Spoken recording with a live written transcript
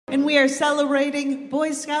and we are celebrating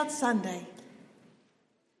Boy Scout Sunday.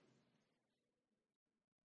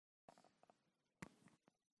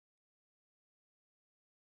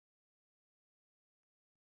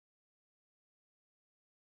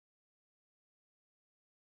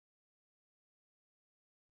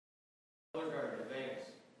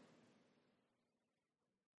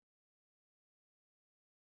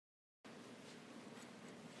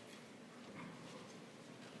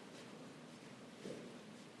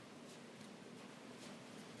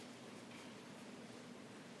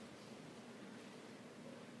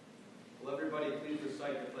 Will everybody please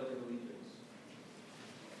recite the Pledge of Allegiance?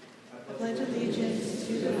 I pledge allegiance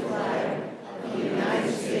to the flag of the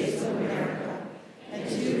United States of America and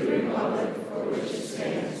to the republic for which it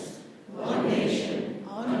stands, one nation,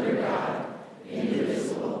 under God,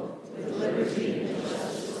 indivisible, with liberty and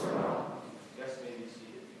justice for all. Guests may be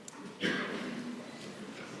seated.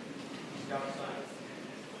 Scout sign.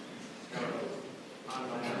 Scout oath. On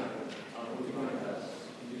my honor, I'll do my best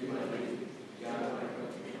to do my duty, God my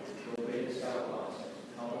country, to obey the scout laws,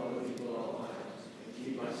 help other people at all times, and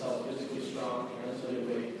keep myself physically strong, mentally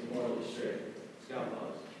awake, and morally straight. Scout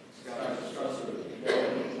laws. Scouts are trustworthy,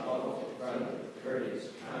 loyal, helpful, friendly, courteous,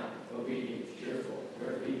 kind, obedient, cheerful,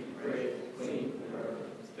 thrifty, brave, clean, and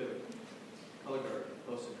reverent. 2. Color guard,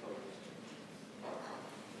 posted colors.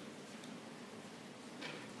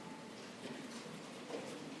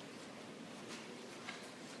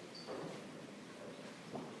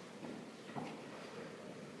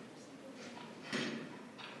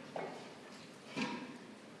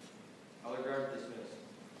 Color guard dismissed.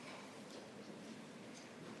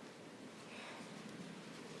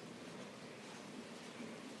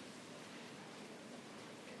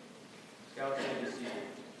 Scouts may be seated.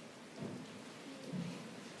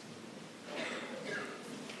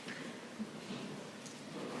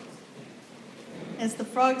 As the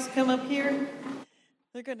frogs come up here,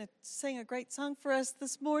 they're going to sing a great song for us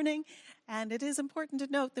this morning, and it is important to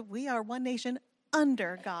note that we are one nation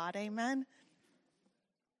under God. Amen.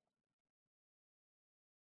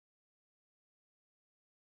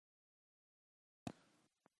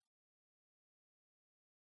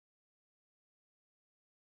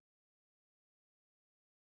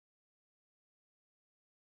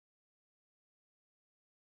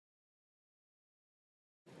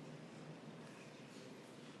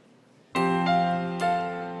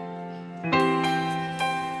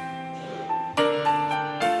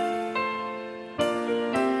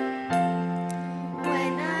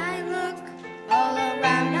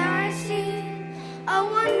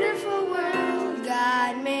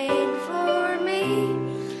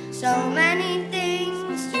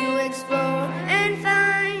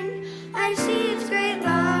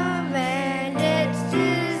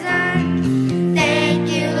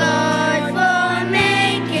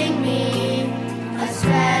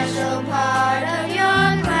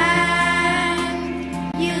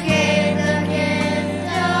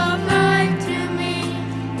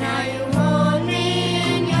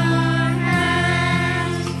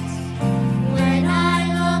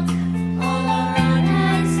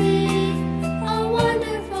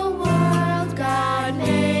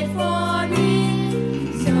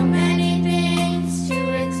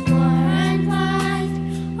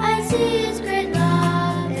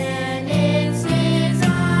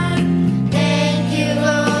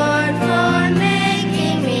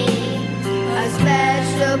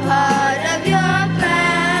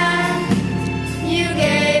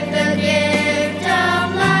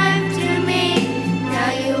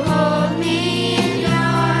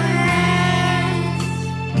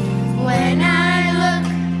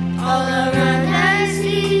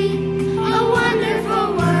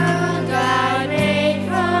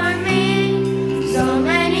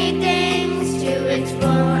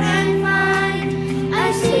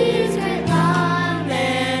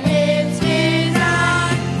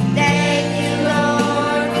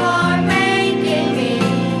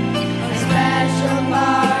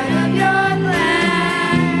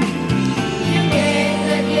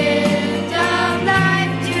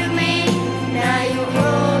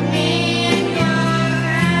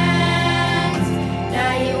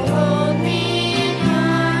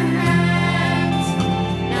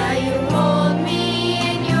 Now you hold me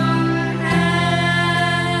in your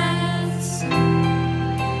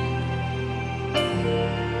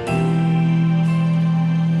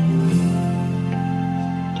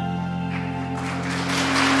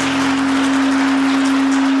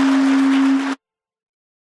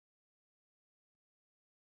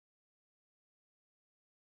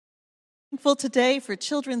thankful today for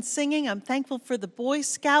children singing. I'm thankful for the Boy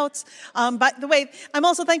Scouts. By the way, I'm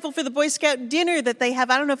also thankful for the Boy Scout dinner that they have.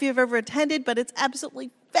 I don't know if you've ever attended, but it's absolutely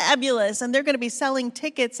fabulous. And they're going to be selling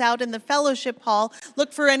tickets out in the fellowship hall.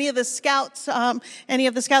 Look for any of the scouts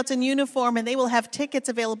in uniform, and they will have tickets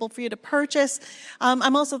available for you to purchase.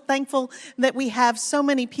 I'm also thankful that we have so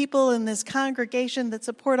many people in this congregation that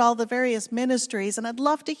support all the various ministries. And I'd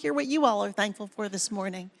love to hear what you all are thankful for this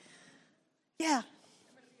morning. Yeah.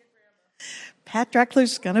 Pat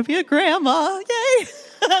Dreckler's going to be a grandma. Yay.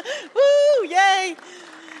 Woo, yay.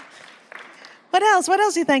 What else? What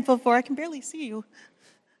else are you thankful for? I can barely see you.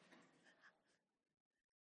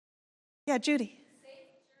 Yeah, Judy.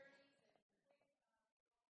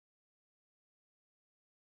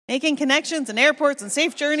 Making connections and airports and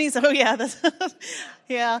safe journeys. Oh, yeah.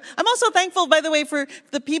 Yeah. I'm also thankful, by the way, for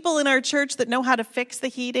the people in our church that know how to fix the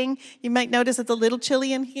heating. You might notice it's a little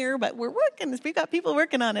chilly in here, but we're working. We've got people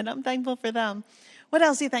working on it. I'm thankful for them. What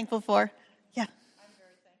else are you thankful for? Yeah. I'm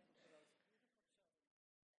very thankful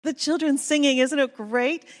for the children singing. Isn't it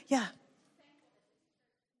great? Yeah.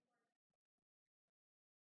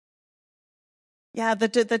 Yeah,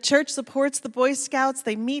 the church supports the Boy Scouts.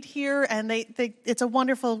 They meet here, and it's a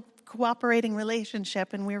wonderful cooperating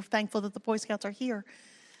relationship, and we're thankful that the Boy Scouts are here.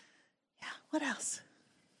 Yeah, what else?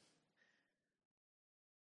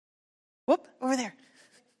 Whoop, over there.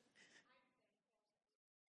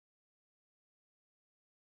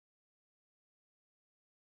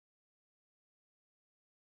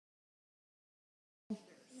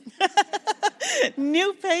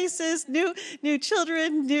 New faces, new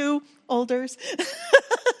children, new olders.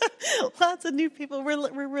 Lots of new people.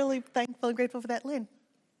 We're really thankful and grateful for that, Lynn.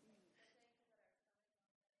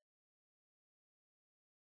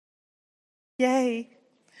 Yay.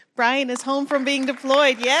 Brian is home from being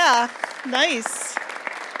deployed. Yeah, nice.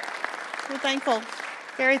 We're thankful.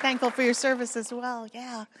 Very thankful for your service as well.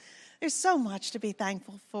 Yeah, there's so much to be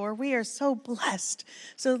thankful for. We are so blessed.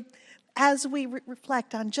 So as we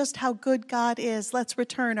reflect on just how good God is, let's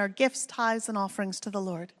return our gifts, tithes, and offerings to the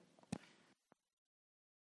Lord.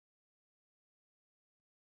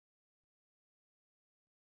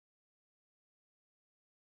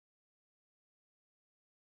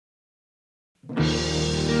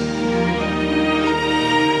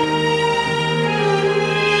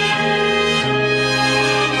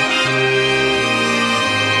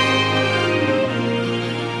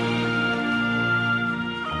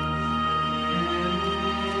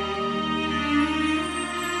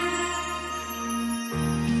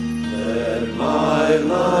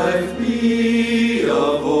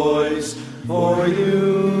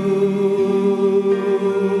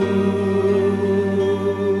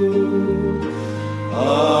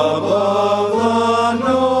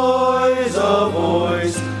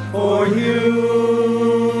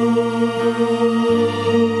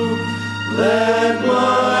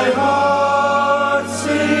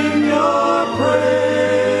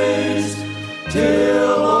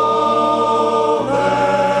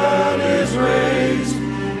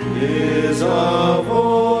 Is a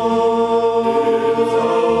voice.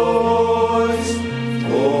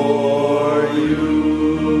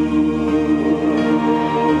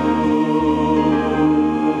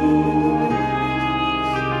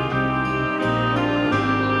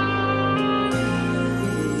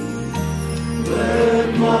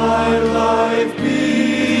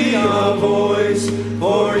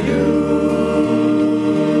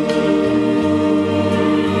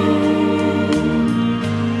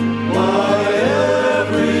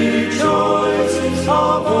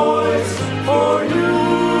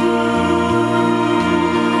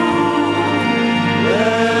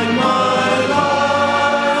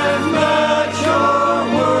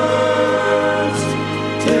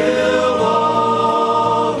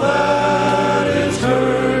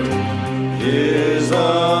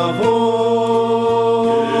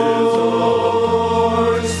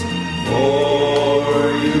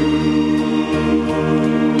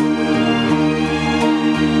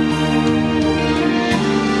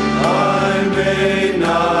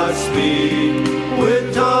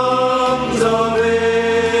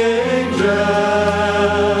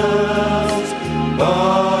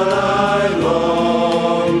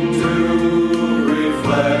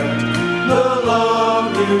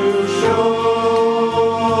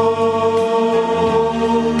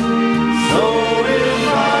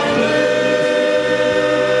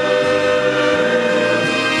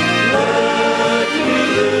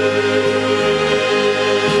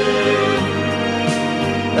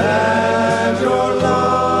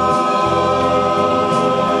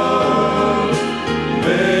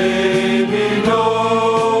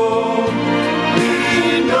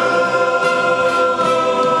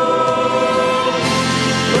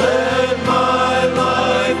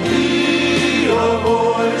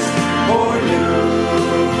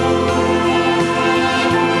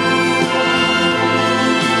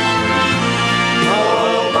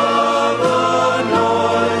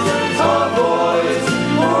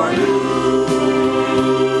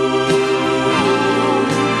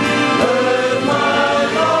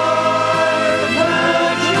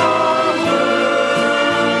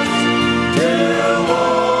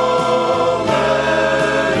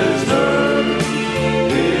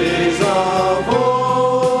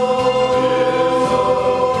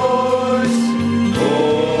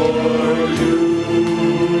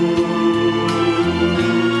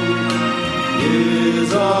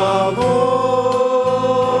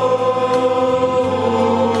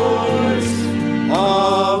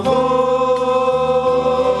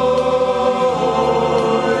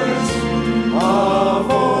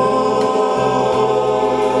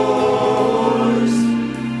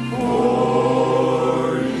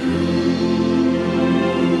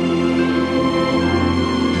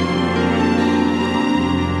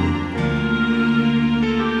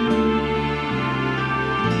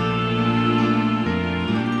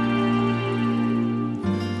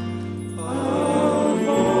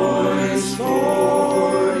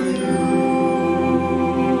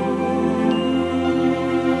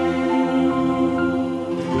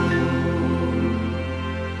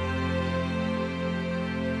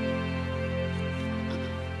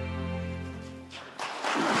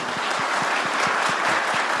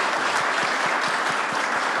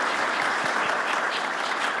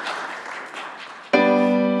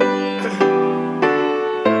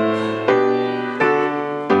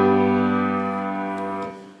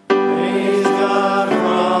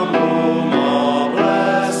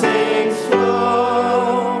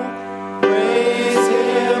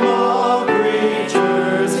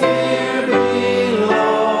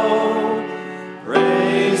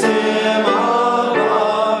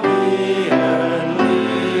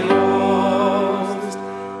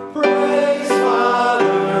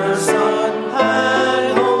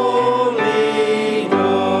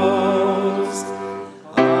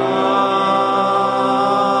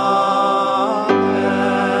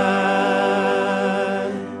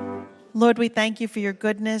 Lord, we thank you for your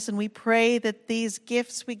goodness, and we pray that these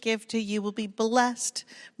gifts we give to you will be blessed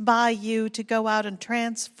by you to go out and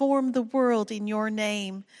transform the world in your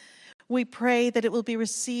name. We pray that it will be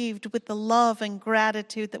received with the love and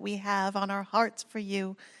gratitude that we have on our hearts for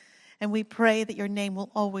you. And we pray that your name will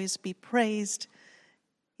always be praised.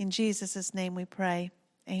 In Jesus' name we pray.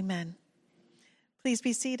 Amen. Please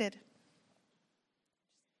be seated.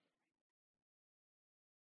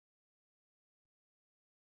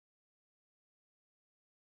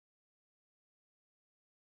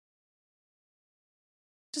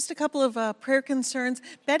 Just a couple of prayer concerns.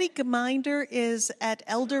 Betty Geminder is at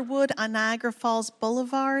Elderwood on Niagara Falls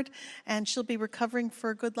Boulevard, and she'll be recovering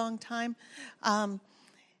for a good long time.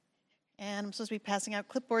 And I'm supposed to be passing out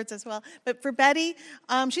clipboards as well. But for Betty,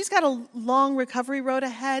 she's got a long recovery road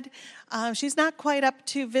ahead. She's not quite up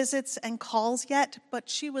to visits and calls yet, but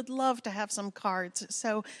she would love to have some cards.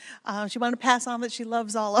 So she wanted to pass on that she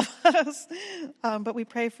loves all of us. But we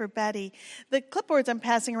pray for Betty. The clipboards I'm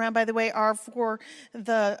passing around, by the way, are for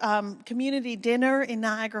the community dinner in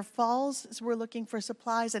Niagara Falls. So we're looking for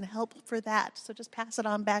supplies and help for that. So just pass it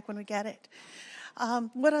on back when we get it.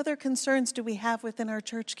 What other concerns do we have within our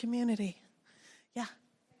church community? Yeah.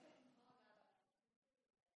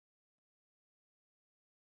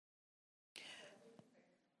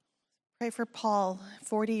 Pray for Paul,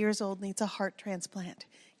 40 years old, needs a heart transplant.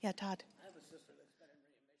 Yeah, Todd. I have a sister that's been in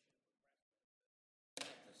remission for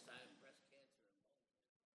breast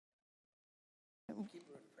cancer. Keep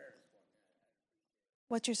her in prayer.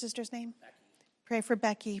 What's your sister's name? Becky. Pray for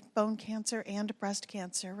Becky, bone cancer and breast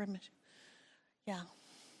cancer remission. Yeah.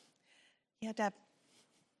 Yeah, Deb.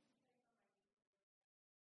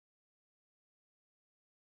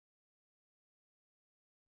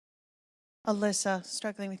 Alyssa,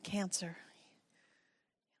 struggling with cancer.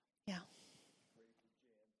 Yeah.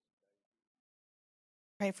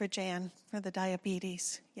 Pray for Jan for the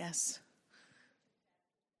diabetes. Yes.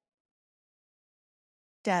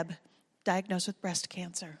 Deb, diagnosed with breast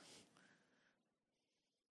cancer.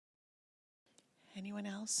 Anyone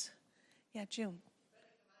else? Yeah, June.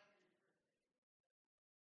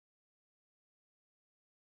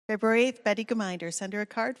 February 8th, Betty Geminder. Send her a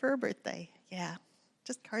card for her birthday. Yeah,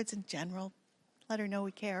 just cards in general. Let her know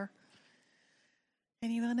we care.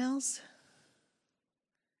 Anyone else?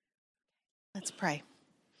 Let's pray.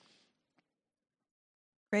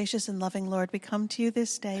 Gracious and loving Lord, we come to you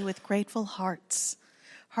this day with grateful hearts,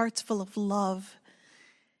 hearts full of love.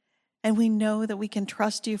 And we know that we can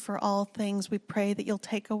trust you for all things. We pray that you'll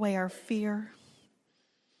take away our fear.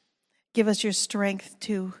 Give us your strength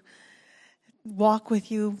to walk with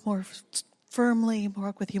you more firmly,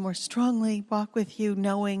 walk with you more strongly, walk with you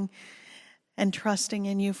knowing and trusting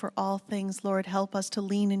in you for all things. Lord, help us to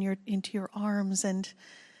lean into your arms and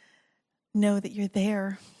know that you're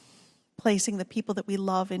there, placing the people that we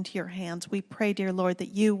love into your hands. We pray, dear Lord, that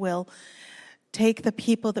you will take the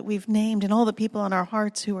people that we've named and all the people on our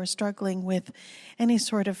hearts who are struggling with any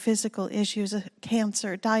sort of physical issues,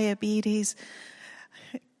 cancer, diabetes,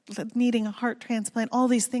 needing a heart transplant, all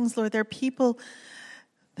these things, Lord. There are people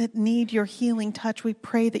that need your healing touch. We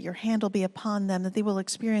pray that your hand will be upon them, that they will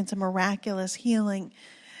experience a miraculous healing,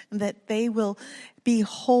 that they will be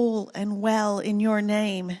whole and well in your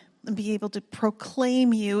name and be able to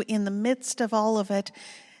proclaim you in the midst of all of it.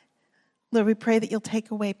 Lord, we pray that you'll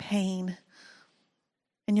take away pain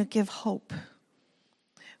and you'll give hope.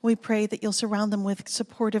 We pray that you'll surround them with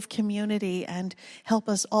supportive community and help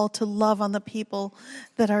us all to love on the people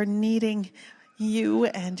that are needing you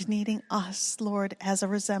and needing us, Lord, as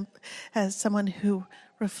someone who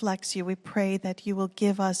reflects you. We pray that you will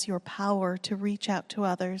give us your power to reach out to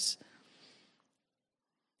others.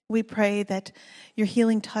 We pray that your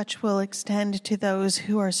healing touch will extend to those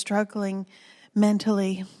who are struggling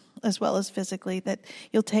mentally as well as physically, that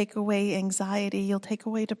you'll take away anxiety, you'll take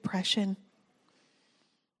away depression.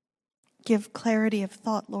 Give clarity of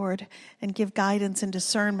thought, Lord, and give guidance and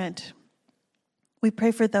discernment. We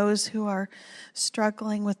pray for those who are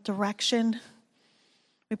struggling with direction.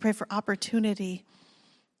 We pray for opportunity.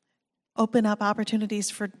 Open up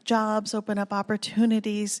opportunities for jobs, open up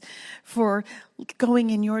opportunities for going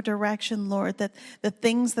in your direction, Lord, that the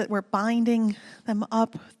things that were binding them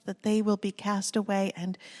up, that they will be cast away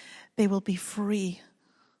and they will be free.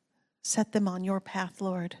 Set them on your path,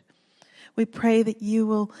 Lord. We pray that you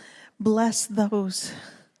will bless those,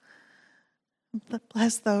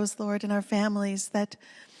 Lord, in our families, that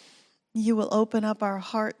you will open up our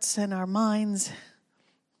hearts and our minds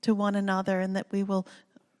to one another, and that we will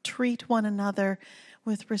treat one another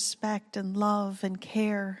with respect and love and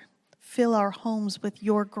care. Fill our homes with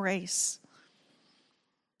your grace.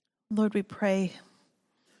 Lord, we pray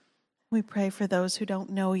We pray for those who don't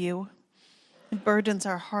know you. It burdens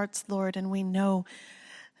our hearts, Lord, and we know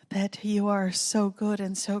that you are so good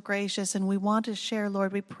and so gracious, and we want to share,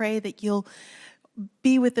 Lord. We pray that you'll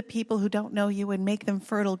be with the people who don't know you and make them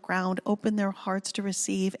fertile ground, open their hearts to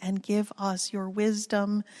receive, and give us your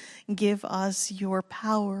wisdom, give us your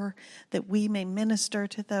power, that we may minister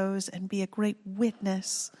to those and be a great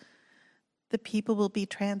witness. The people will be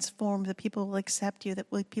transformed, the people will accept you,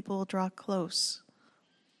 people will draw close.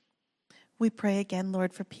 We pray again,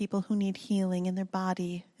 Lord, for people who need healing in their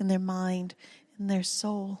body, in their mind, in their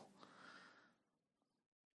soul.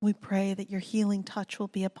 We pray that your healing touch will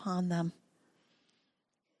be upon them.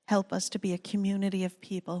 Help us to be a community of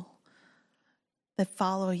people that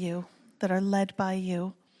follow you, that are led by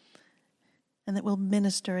you, and that will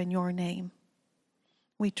minister in your name.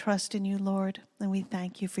 We trust in you, Lord, and we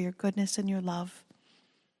thank you for your goodness and your love.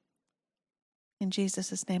 In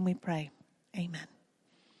Jesus' name we pray. Amen.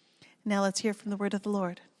 Now let's hear from the word of the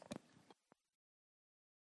Lord.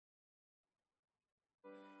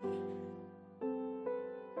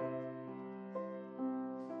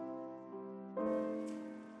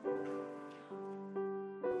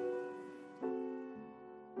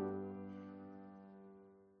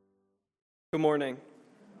 Good morning.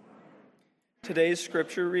 Today's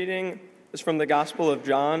scripture reading is from the Gospel of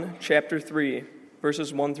John, chapter 3,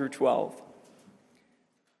 verses 1 through 12.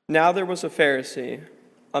 Now there was a Pharisee,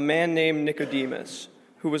 a man named Nicodemus,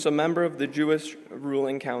 who was a member of the Jewish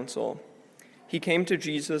ruling council. He came to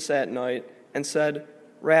Jesus at night and said,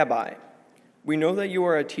 "Rabbi, we know that you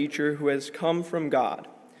are a teacher who has come from God,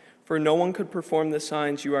 for no one could perform the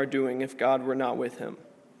signs you are doing if God were not with him."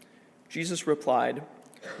 Jesus replied,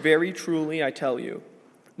 "Very truly I tell you,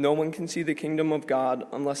 no one can see the kingdom of God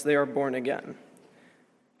unless they are born again."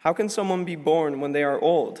 "How can someone be born when they are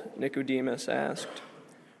old?" Nicodemus asked.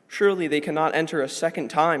 "Surely they cannot enter a second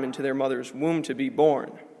time into their mother's womb to be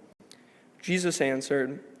born." Jesus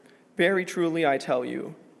answered, "Very truly I tell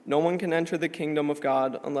you, no one can enter the kingdom of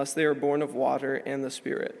God unless they are born of water and the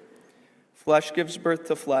Spirit. Flesh gives birth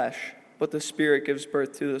to flesh, but the Spirit gives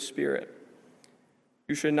birth to the Spirit.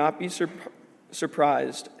 You should not be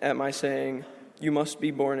surprised at my saying, 'You must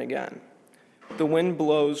be born again.' The wind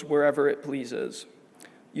blows wherever it pleases.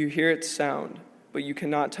 You hear its sound, but you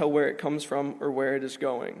cannot tell where it comes from or where it is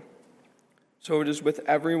going. So it is with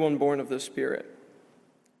everyone born of the Spirit."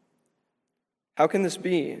 "How can this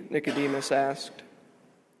be?" Nicodemus asked.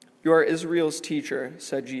 "You are Israel's teacher,"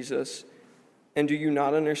 said Jesus, "and do you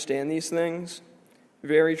not understand these things?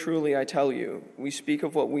 Very truly I tell you, we speak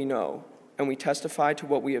of what we know, and we testify to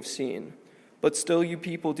what we have seen, but still you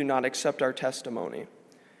people do not accept our testimony.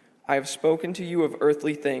 I have spoken to you of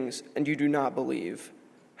earthly things, and you do not believe.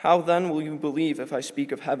 How then will you believe if I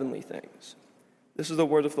speak of heavenly things?" This is the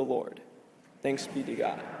word of the Lord. Thanks be to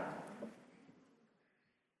God.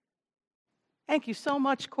 Thank you so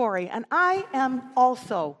much, Corey. And I am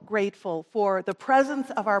also grateful for the presence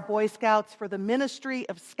of our Boy Scouts, for the ministry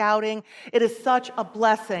of scouting. It is such a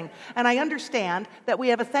blessing. And I understand that we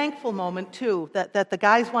have a thankful moment, too, that the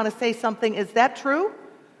guys want to say something. Is that true?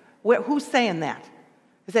 Who's saying that?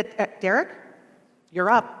 Is that Derek? You're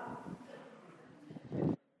up.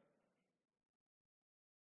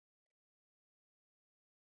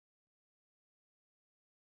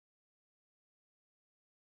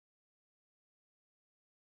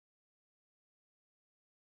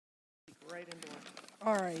 Right into it.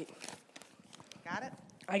 All right. Got it?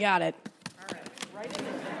 I got it. All right. Right into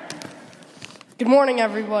it. Good morning,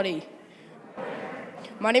 everybody.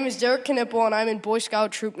 My name is Derek Knipple, and I'm in Boy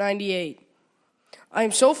Scout Troop 98. I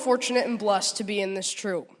am so fortunate and blessed to be in this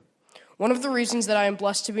troop. One of the reasons that I am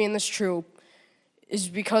blessed to be in this troop is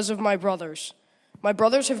because of my brothers. My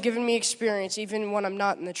brothers have given me experience even when I'm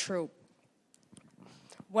not in the troop.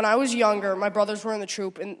 When I was younger, my brothers were in the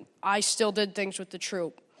troop, and I still did things with the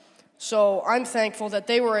troop. So I'm thankful that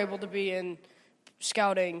they were able to be in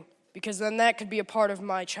scouting, because then that could be a part of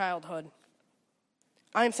my childhood.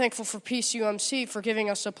 I am thankful for PCUMC for giving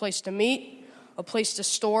us a place to meet, a place to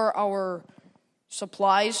store our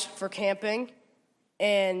supplies for camping,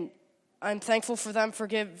 and I'm thankful for them for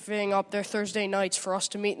giving up their Thursday nights for us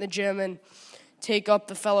to meet in the gym and take up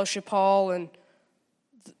the fellowship hall and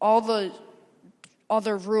all the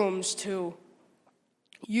other rooms to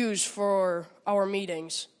use for our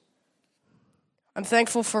meetings. I'm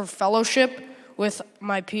thankful for fellowship with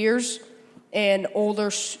my peers and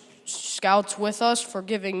older scouts with us for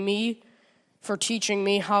teaching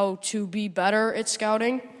me how to be better at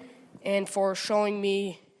scouting and for showing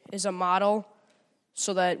me as a model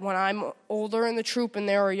so that when I'm older in the troop and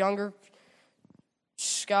there are younger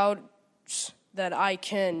scouts that I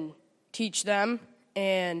can teach them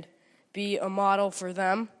and be a model for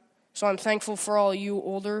them. So I'm thankful for all you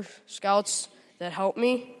older scouts that helped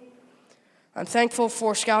me. I'm thankful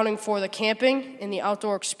for scouting for the camping and the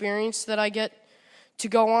outdoor experience that I get to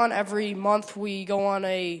go on. Every month we go on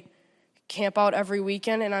a camp out every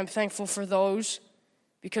weekend, and I'm thankful for those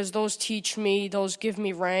because those teach me, those give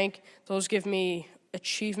me rank, those give me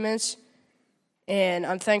achievements, and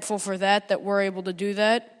I'm thankful for that we're able to do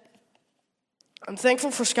that. I'm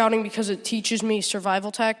thankful for scouting because it teaches me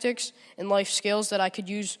survival tactics and life skills that I could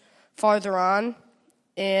use farther on.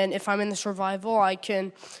 And if I'm in the survival,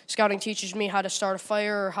 scouting teaches me how to start a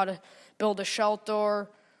fire or how to build a shelter.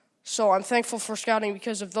 So I'm thankful for scouting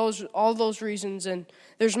because of all those reasons, and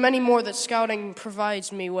there's many more that scouting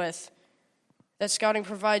provides me with, that scouting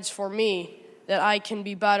provides for me, that I can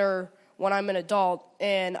be better when I'm an adult,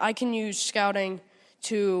 and I can use scouting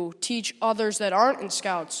to teach others that aren't in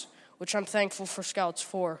scouts, which I'm thankful for scouts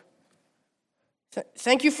for.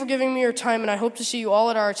 Thank you for giving me your time, and I hope to see you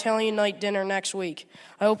all at our Italian night dinner next week.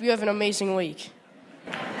 I hope you have an amazing week.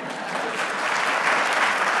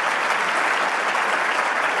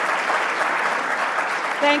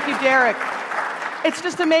 Thank you, Derek. It's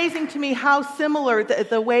just amazing to me how similar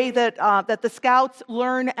the way that the Scouts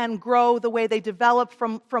learn and grow, the way they develop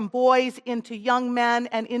from boys into young men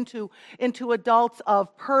and into adults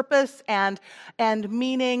of purpose and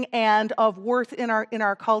meaning and of worth in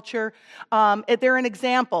our culture. They're an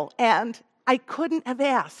example, and I couldn't have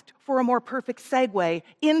asked for a more perfect segue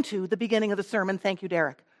into the beginning of the sermon. Thank you,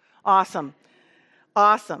 Derek. Awesome.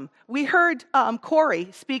 We heard Corey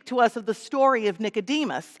speak to us of the story of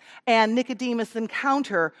Nicodemus and Nicodemus'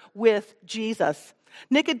 encounter with Jesus.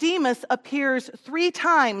 Nicodemus appears 3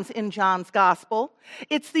 times in John's Gospel.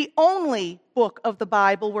 It's the only book of the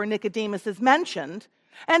Bible where Nicodemus is mentioned,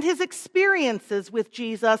 and his experiences with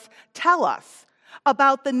Jesus tell us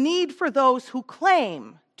about the need for those who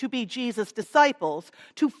claim to be Jesus' disciples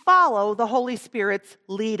to follow the Holy Spirit's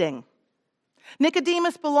leading.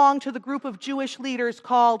 Nicodemus belonged to the group of Jewish leaders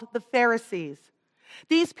called the Pharisees.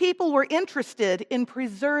 These people were interested in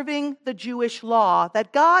preserving the Jewish law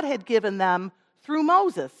that God had given them through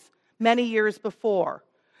Moses many years before,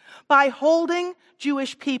 by holding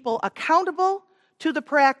Jewish people accountable to the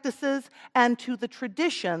practices and to the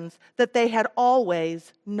traditions that they had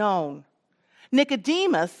always known.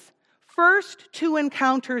 Nicodemus' first 2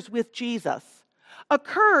 encounters with Jesus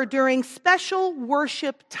occur during special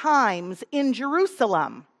worship times in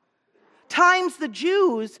Jerusalem, times the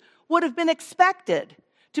Jews would have been expected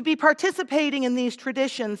to be participating in these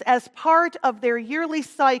traditions as part of their yearly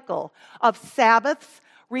cycle of Sabbaths,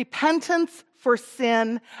 repentance for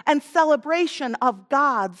sin, and celebration of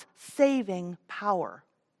God's saving power.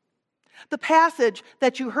 The passage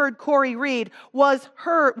that you heard Corey read was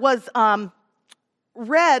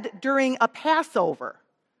read during a Passover.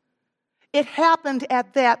 It happened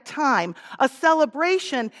at that time, a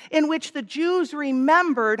celebration in which the Jews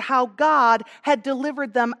remembered how God had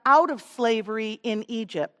delivered them out of slavery in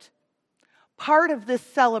Egypt. Part of this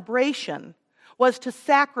celebration was to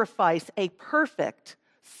sacrifice a perfect,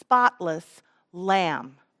 spotless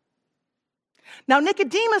lamb. Now,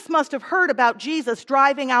 Nicodemus must have heard about Jesus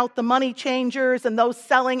driving out the money changers and those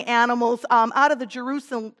selling animals out of the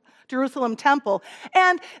Jerusalem temple.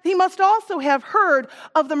 And he must also have heard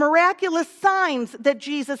of the miraculous signs that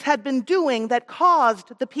Jesus had been doing that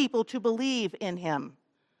caused the people to believe in him.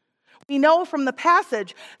 We know from the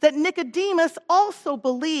passage that Nicodemus also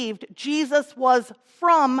believed Jesus was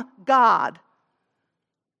from God.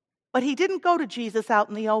 But he didn't go to Jesus out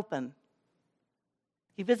in the open.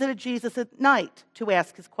 He visited Jesus at night to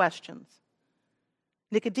ask his questions.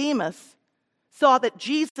 Nicodemus saw that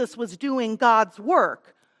Jesus was doing God's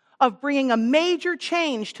work of bringing a major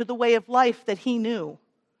change to the way of life that he knew.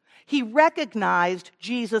 He recognized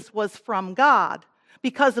Jesus was from God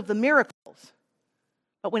because of the miracles.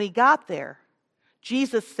 But when he got there,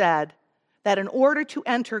 Jesus said that in order to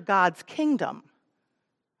enter God's kingdom,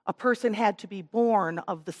 a person had to be born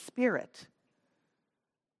of the Spirit.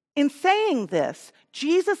 In saying this,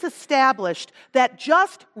 Jesus established that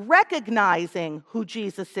just recognizing who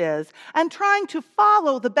Jesus is and trying to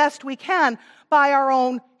follow the best we can by our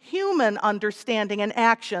own human understanding and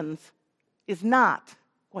actions is not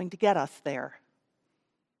going to get us there.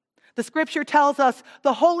 The scripture tells us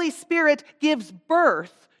the Holy Spirit gives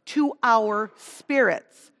birth to our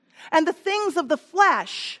spirits, and the things of the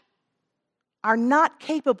flesh are not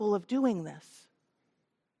capable of doing this.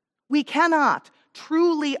 We cannot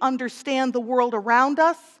truly understand the world around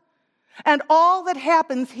us and all that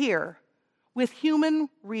happens here with human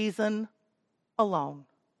reason alone.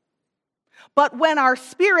 But when our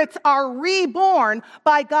spirits are reborn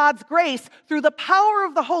by God's grace through the power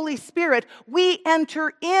of the Holy Spirit, we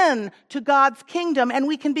enter into God's kingdom and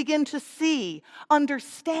we can begin to see,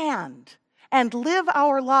 understand, and live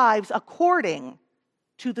our lives according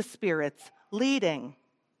to the Spirit's leading.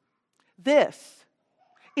 This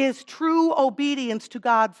is true obedience to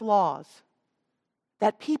God's laws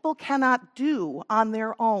that people cannot do on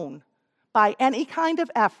their own by any kind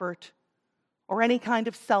of effort or any kind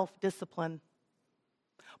of self-discipline.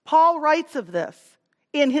 Paul writes of this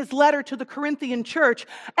in his letter to the Corinthian church,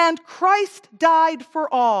 "And Christ died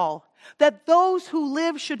for all, that those who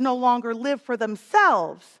live should no longer live for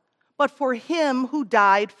themselves, but for him who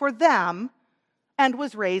died for them and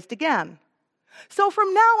was raised again." So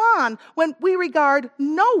from now on, when we regard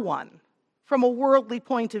no one from a worldly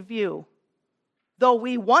point of view, though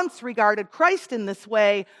we once regarded Christ in this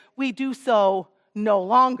way, we do so no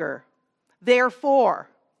longer. Therefore,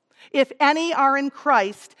 if any are in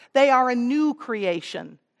Christ, they are a new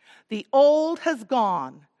creation. The old has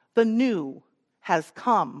gone, the new has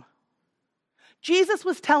come. Jesus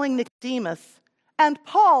was telling Nicodemus, and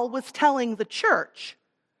Paul was telling the church,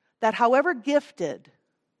 that however gifted,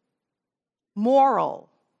 moral,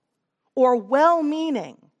 or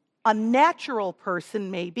well-meaning a natural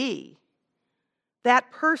person may be,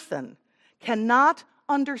 that person cannot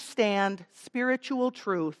understand spiritual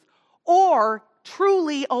truth or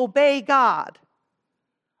truly obey God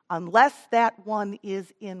unless that one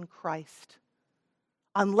is in Christ,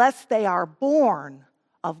 unless they are born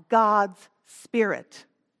of God's Spirit.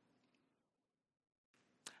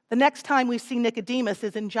 The next time we see Nicodemus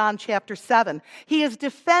is in John chapter 7. He is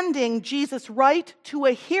defending Jesus' right to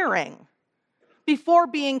a hearing before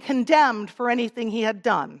being condemned for anything he had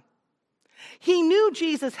done. He knew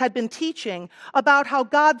Jesus had been teaching about how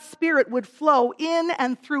God's Spirit would flow in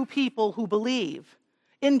and through people who believe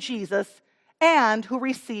in Jesus and who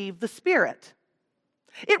receive the Spirit.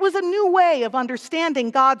 It was a new way of understanding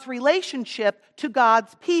God's relationship to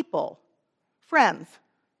God's people. Friends,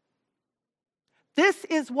 this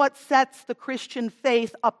is what sets the Christian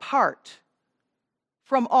faith apart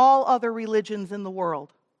from all other religions in the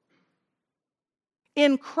world.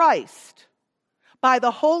 In Christ, by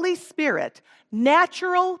the Holy Spirit,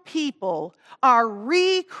 natural people are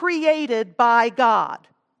recreated by God,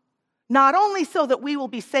 not only so that we will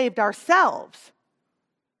be saved ourselves,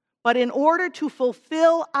 but in order to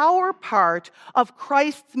fulfill our part of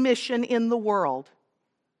Christ's mission in the world.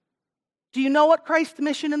 Do you know what Christ's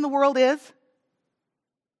mission in the world is?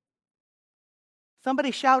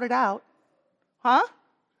 Somebody shout it out. Huh?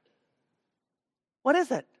 What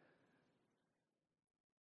is it?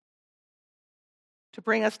 To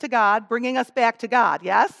bring us to God, bringing us back to God,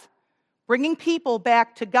 yes? Bringing people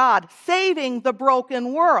back to God, saving the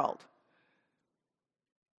broken world.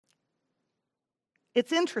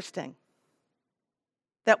 It's interesting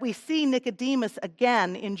that we see Nicodemus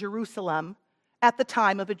again in Jerusalem at the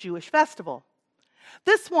time of a Jewish festival.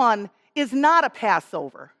 This one is not a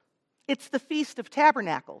Passover. It's the Feast of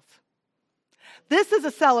Tabernacles. This is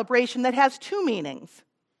a celebration that has two meanings.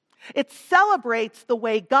 It celebrates the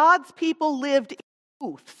way God's people lived in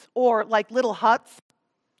booths, or like little huts,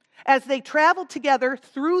 as they traveled together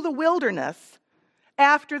through the wilderness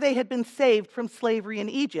after they had been saved from slavery in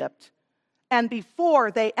Egypt and before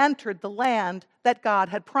they entered the land that God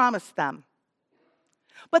had promised them.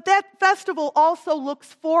 But that festival also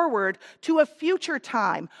looks forward to a future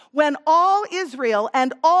time when all Israel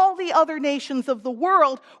and all the other nations of the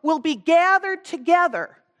world will be gathered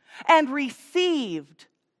together and received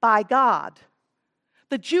by God.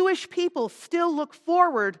 The Jewish people still look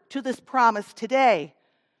forward to this promise today.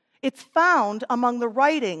 It's found among the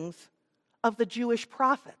writings of the Jewish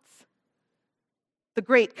prophets. The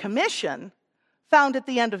Great Commission, found at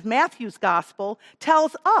the end of Matthew's Gospel,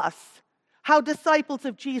 tells us how disciples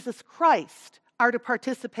of Jesus Christ are to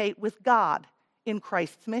participate with God in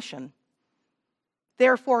Christ's mission.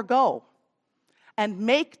 Therefore, go and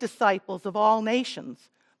make disciples of all nations,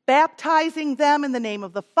 baptizing them in the name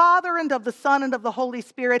of the Father and of the Son and of the Holy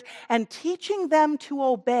Spirit, and teaching them to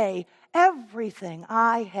obey everything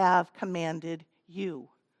I have commanded you.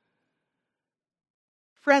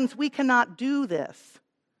 Friends, we cannot do this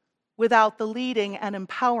without the leading and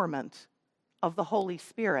empowerment of the Holy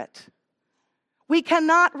Spirit. We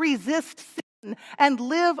cannot resist sin and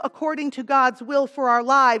live according to God's will for our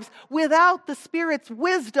lives without the Spirit's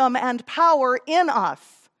wisdom and power in us.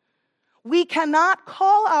 We cannot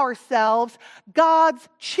call ourselves God's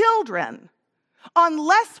children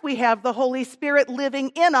unless we have the Holy Spirit living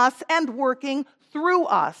in us and working through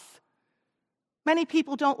us. Many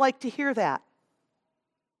people don't like to hear that.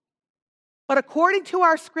 But according to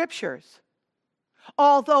our scriptures,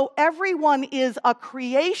 Although everyone is a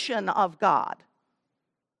creation of God,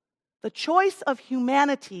 the choice of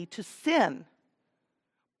humanity to sin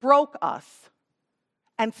broke us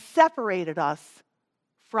and separated us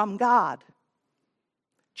from God.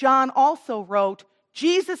 John also wrote,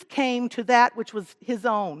 Jesus came to that which was his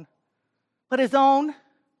own, but his own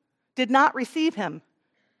did not receive him.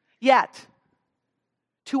 Yet,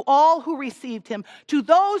 to all who received him, to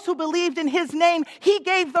those who believed in his name, he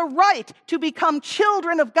gave the right to become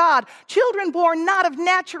children of God, children born not of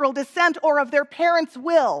natural descent or of their parents'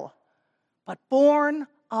 will, but born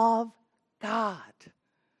of God.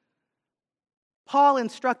 Paul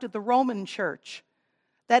instructed the Roman church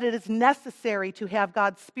that it is necessary to have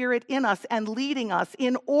God's Spirit in us and leading us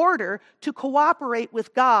in order to cooperate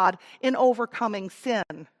with God in overcoming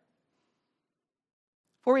sin.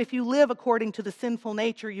 For if you live according to the sinful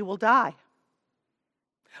nature, you will die.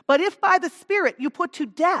 But if by the Spirit you put to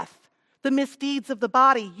death the misdeeds of the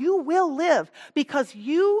body, you will live, because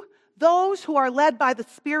you, those who are led by the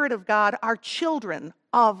Spirit of God, are children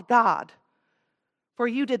of God. For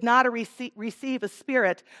you did not receive a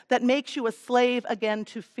spirit that makes you a slave again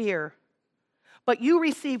to fear, but you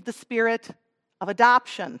received the Spirit of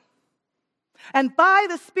adoption. And by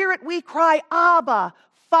the Spirit we cry, Abba,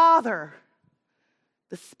 Father.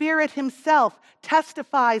 The Spirit himself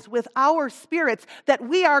testifies with our spirits that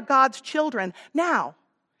we are God's children. Now,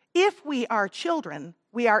 if we are children,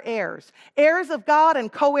 we are heirs, heirs of God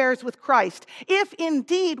and co-heirs with Christ. If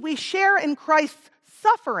indeed we share in Christ's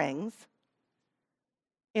sufferings,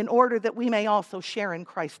 in order that we may also share in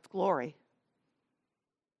Christ's glory.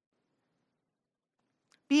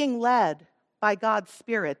 Being led by God's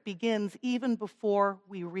Spirit begins even before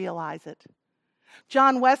we realize it.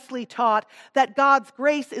 John Wesley taught that God's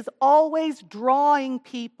grace is always drawing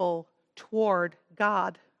people toward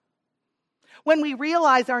God. When we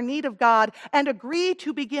realize our need of God and agree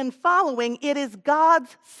to begin following, it is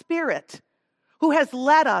God's Spirit who has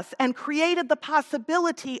led us and created the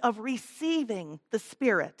possibility of receiving the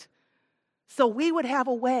Spirit, so we would have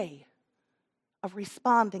a way of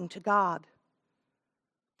responding to God.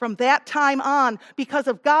 From that time on, because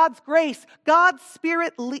of God's grace, God's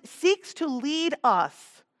Spirit seeks to lead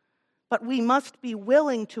us, but we must be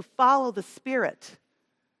willing to follow the Spirit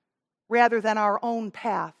rather than our own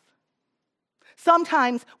path.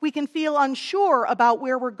 Sometimes we can feel unsure about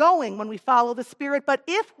where we're going when we follow the Spirit, but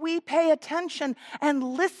if we pay attention and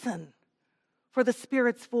listen for the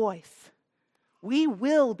Spirit's voice, we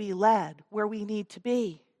will be led where we need to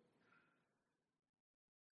be.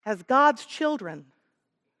 As God's children,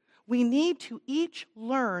 we need to each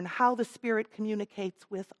learn how the Spirit communicates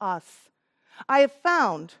with us. I have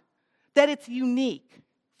found that it's unique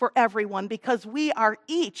for everyone because we are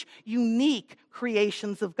each unique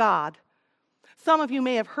creations of God. Some of you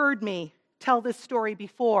may have heard me tell this story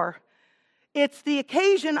before. It's the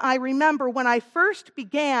occasion I remember when I first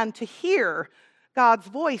began to hear God's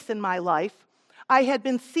voice in my life. I had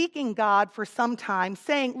been seeking God for some time,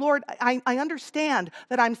 saying, Lord, I understand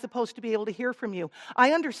that I'm supposed to be able to hear from you.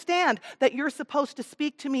 I understand that you're supposed to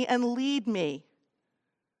speak to me and lead me.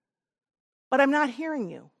 But I'm not hearing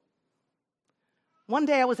you. One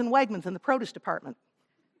day I was in Wegmans in the produce department.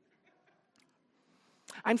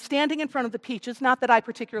 I'm standing in front of the peaches, not that I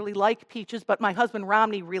particularly like peaches, but my husband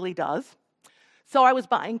Romney really does. So I was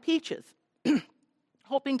buying peaches,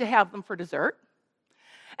 hoping to have them for dessert.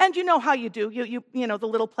 And you know how you do. You know, the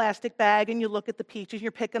little plastic bag, and you look at the peaches,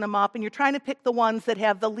 you're picking them up, and you're trying to pick the ones that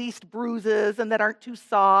have the least bruises and that aren't too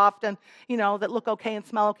soft and, you know, that look okay and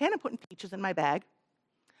smell okay. And I'm putting peaches in my bag.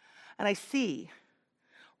 And I see,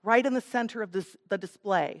 right in the center of the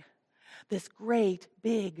display, this great,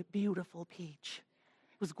 big, beautiful peach.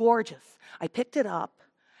 It was gorgeous. I picked it up,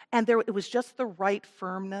 and it was just the right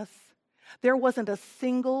firmness. There wasn't a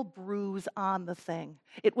single bruise on the thing.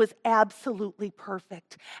 It was absolutely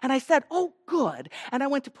perfect. And I said, oh, good. And I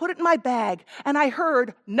went to put it in my bag, and I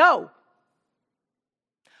heard, no.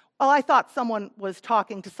 Well, I thought someone was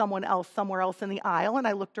talking to someone else somewhere else in the aisle, and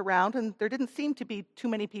I looked around, and there didn't seem to be too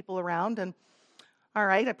many people around. And all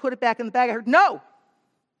right, I put it back in the bag. I heard, no.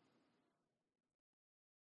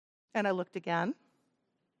 And I looked again.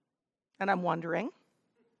 And I'm wondering.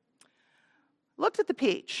 Looked at the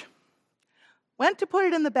peach. Went to put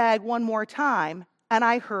it in the bag one more time, and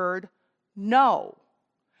I heard no.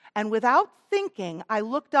 And without thinking, I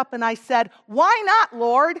looked up and I said, why not,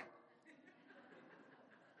 Lord?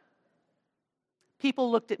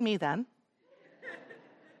 People looked at me then.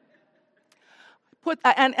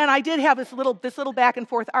 And I did have this little back and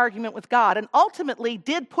forth argument with God, and ultimately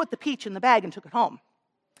did put the peach in the bag and took it home.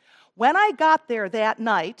 When I got there that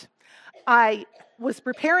night, I was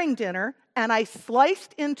preparing dinner, and I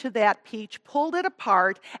sliced into that peach, pulled it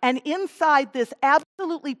apart, and inside this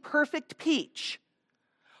absolutely perfect peach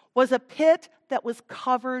was a pit that was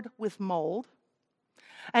covered with mold,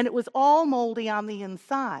 and it was all moldy on the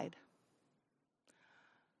inside.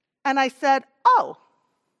 And I said, oh,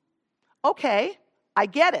 okay, I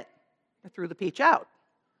get it. I threw the peach out.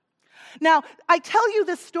 Now, I tell you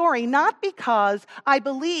this story not because I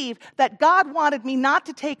believe that God wanted me not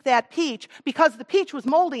to take that peach because the peach was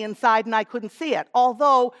moldy inside and I couldn't see it,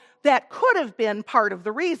 although that could have been part of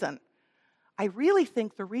the reason. I really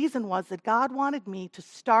think the reason was that God wanted me to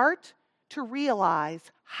start to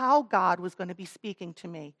realize how God was going to be speaking to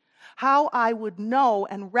me, how I would know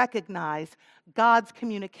and recognize God's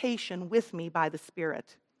communication with me by the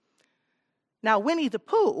Spirit. Now, Winnie the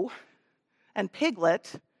Pooh and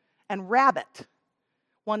Piglet and Rabbit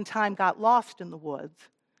one time got lost in the woods,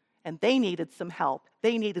 and they needed some help.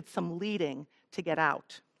 They needed some leading to get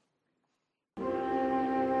out.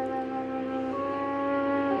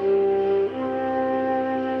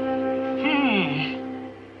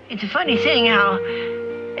 It's a funny thing how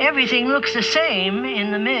everything looks the same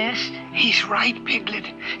in the mist. He's right, Piglet.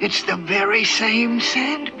 It's the very same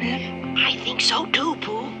sand pit. I think so too,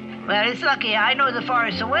 Pooh. Well, it's lucky I know the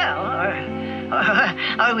forest so well,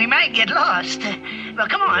 or we might get lost. Well,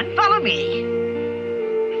 come on, follow me.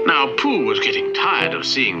 Now, Pooh was getting tired of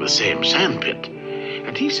seeing the same sandpit,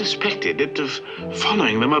 and he suspected it of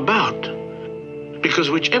following them about,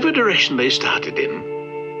 because whichever direction they started in,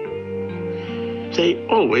 they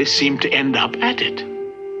always seemed to end up at it.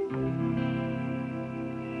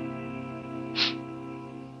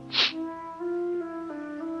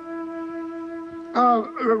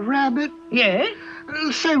 Rabbit? Yes?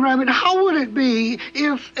 Say, Rabbit, how would it be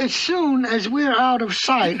if, as soon as we're out of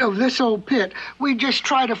sight of this old pit, we just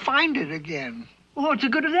try to find it again? What's the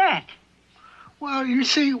good of that? Well, you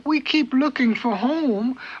see, we keep looking for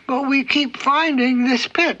home, but we keep finding this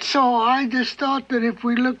pit. So I just thought that if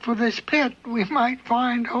we look for this pit, we might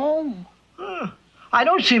find home. I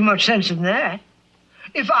don't see much sense in that.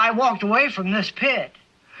 If I walked away from this pit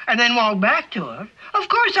and then walked back to it, of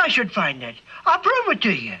course I should find it. I'll prove it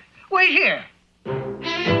to you. Wait here.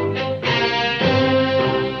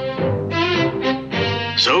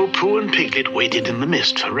 So Pooh and Piglet waited in the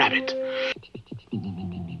mist for Rabbit.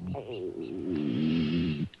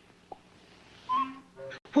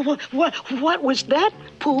 What was that,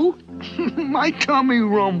 Pooh? My tummy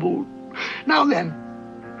rumbled. Now then,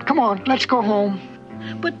 come on, let's go home.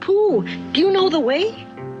 But, Pooh, do you know the way?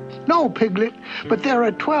 No, Piglet, but there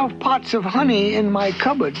are 12 pots of honey in my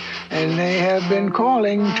cupboard, and they have been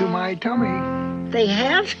calling to my tummy. They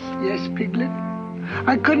have? Yes, Piglet.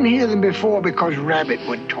 I couldn't hear them before because Rabbit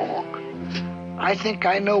would talk. I think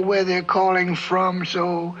I know where they're calling from,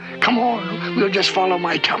 so come on, we'll just follow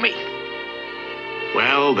my tummy.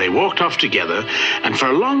 Well, they walked off together, and for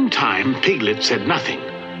a long time Piglet said nothing,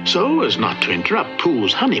 so as not to interrupt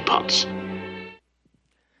Pooh's honey pots.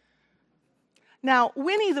 Now,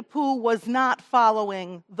 Winnie the Pooh was not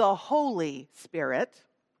following the Holy Spirit.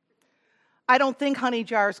 I don't think honey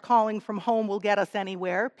jars calling from home will get us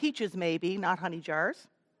anywhere. Peaches maybe, not honey jars.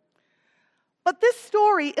 But this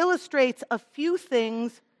story illustrates a few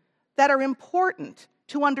things that are important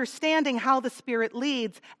to understanding how the Spirit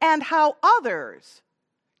leads and how others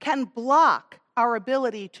can block our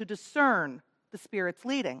ability to discern the Spirit's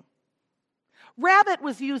leading. Rabbit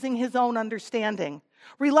was using his own understanding,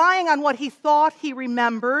 relying on what he thought he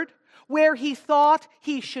remembered, where he thought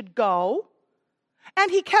he should go, and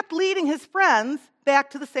he kept leading his friends back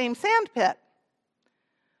to the same sandpit.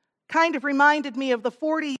 Kind of reminded me of the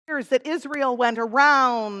 40 years that Israel went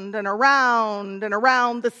around and around and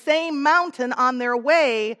around the same mountain on their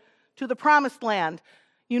way to the Promised Land.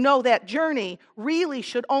 You know, that journey really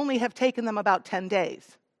should only have taken them about 10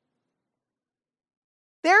 days.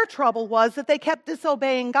 Their trouble was that they kept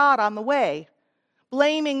disobeying God on the way,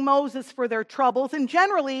 blaming Moses for their troubles and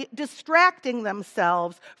generally distracting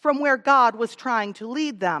themselves from where God was trying to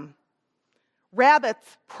lead them.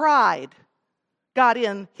 Rabbit's pride got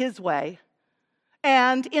in his way,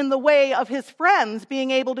 and in the way of his friends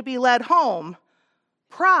being able to be led home,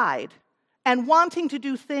 pride and wanting to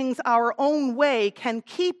do things our own way can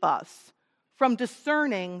keep us from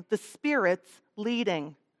discerning the Spirit's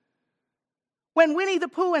leading. When Winnie the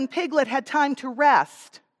Pooh and Piglet had time to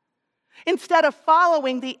rest, instead of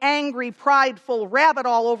following the angry, prideful rabbit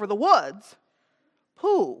all over the woods,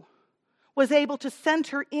 Pooh was able to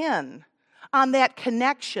center in on that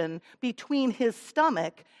connection between his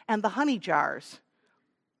stomach and the honey jars.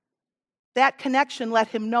 That connection let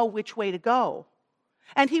him know which way to go.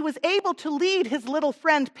 And he was able to lead his little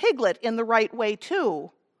friend Piglet in the right way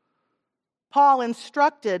too. Paul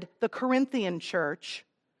instructed the Corinthian church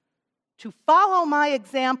to follow my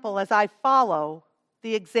example as I follow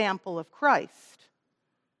the example of Christ.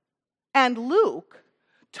 And Luke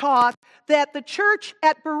taught that the church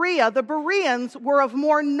at Berea, the Bereans, were of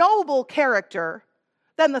more noble character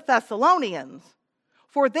than the Thessalonians,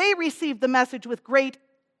 for they received the message with great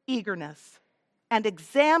eagerness and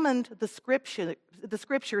examined the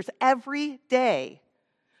scriptures every day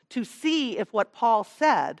to see if what Paul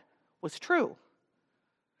said was true.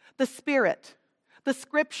 The Spirit, the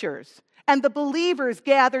scriptures, and the believers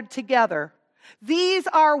gathered together. These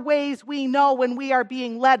are ways we know when we are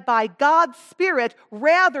being led by God's Spirit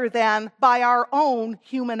rather than by our own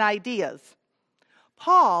human ideas.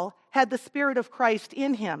 Paul had the Spirit of Christ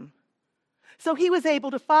in him, so he was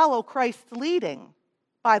able to follow Christ's leading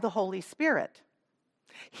by the Holy Spirit.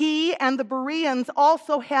 He and the Bereans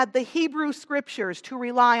also had the Hebrew Scriptures to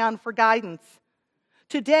rely on for guidance.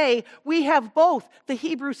 Today, we have both the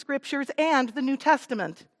Hebrew Scriptures and the New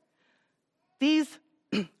Testament. These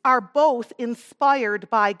are both inspired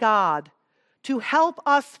by God to help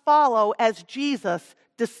us follow as Jesus'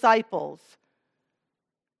 disciples,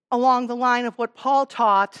 along the line of what Paul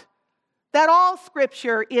taught, that all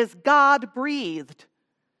Scripture is God-breathed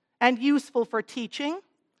and useful for teaching,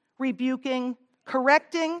 rebuking,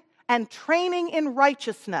 correcting, and training in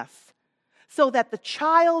righteousness, so that the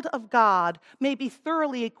child of God may be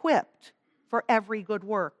thoroughly equipped for every good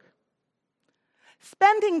work.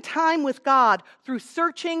 Spending time with God through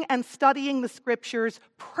searching and studying the Scriptures,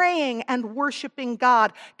 praying and worshiping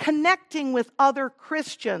God, connecting with other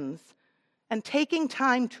Christians, and taking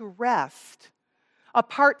time to rest,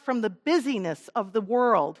 apart from the busyness of the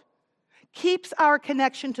world, keeps our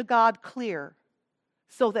connection to God clear,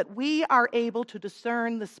 so that we are able to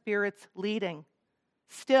discern the Spirit's leading.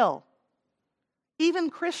 Still,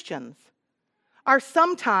 even Christians are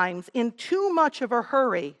sometimes in too much of a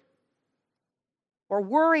hurry or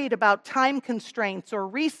worried about time constraints or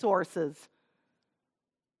resources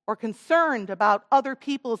or concerned about other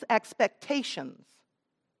people's expectations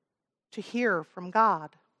to hear from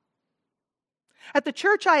God. At the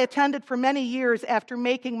church I attended for many years after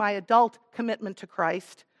making my adult commitment to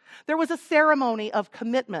Christ, there was a ceremony of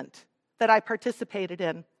commitment that I participated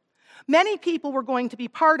in. Many people were going to be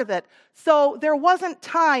part of it, so there wasn't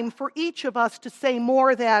time for each of us to say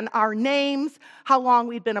more than our names, how long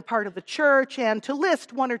we'd been a part of the church, and to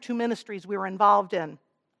list one or two ministries we were involved in.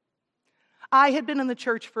 I had been in the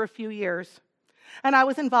church for a few years, and I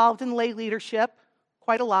was involved in lay leadership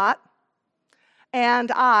quite a lot,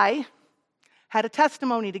 and I had a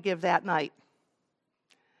testimony to give that night.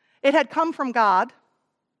 It had come from God,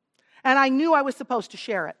 and I knew I was supposed to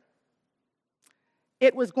share it.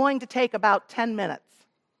 It was going to take about 10 minutes.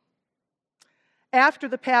 After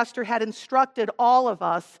the pastor had instructed all of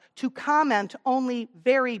us to comment only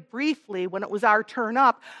very briefly when it was our turn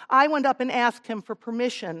up, I went up and asked him for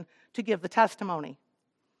permission to give the testimony.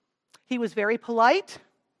 He was very polite,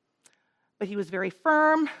 but he was very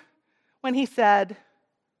firm when he said,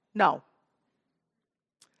 no.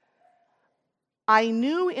 I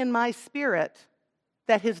knew in my spirit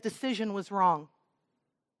that his decision was wrong,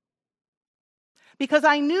 because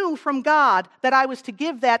I knew from God that I was to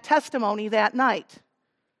give that testimony that night.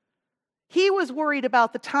 He was worried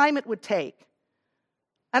about the time it would take,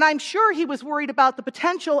 and I'm sure he was worried about the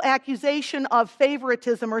potential accusation of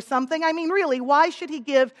favoritism or something. I mean, really, why should he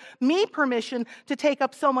give me permission to take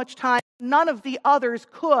up so much time? None of the others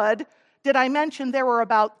could. Did I mention there were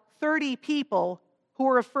about 30 people who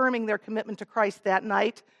were affirming their commitment to Christ that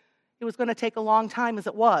night? It was going to take a long time as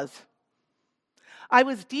it was. I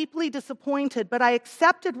was deeply disappointed, but I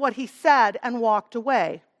accepted what he said and walked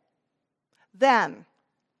away. Then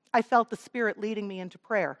I felt the Spirit leading me into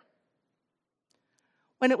prayer.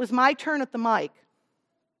 When it was my turn at the mic,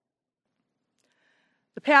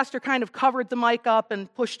 the pastor kind of covered the mic up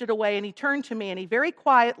and pushed it away, and he turned to me and he very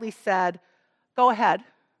quietly said, "Go ahead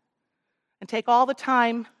and take all the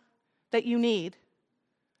time that you need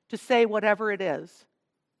to say whatever it is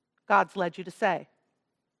God's led you to say."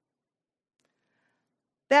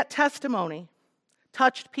 That testimony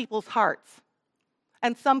touched people's hearts,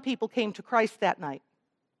 and some people came to Christ that night.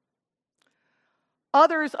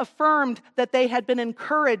 Others affirmed that they had been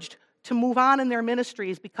encouraged to move on in their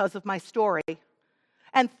ministries because of my story.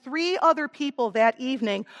 And 3 other people that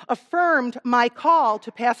evening affirmed my call to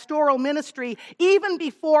pastoral ministry even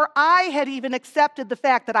before I had even accepted the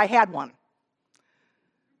fact that I had one.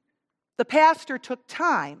 The pastor took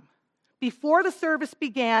time before the service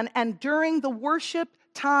began and during the worship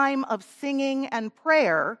time of singing and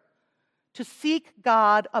prayer to seek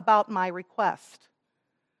God about my request.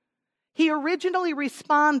 He originally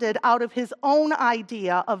responded out of his own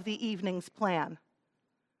idea of the evening's plan.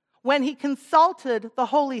 When he consulted the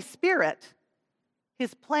Holy Spirit,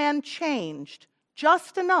 his plan changed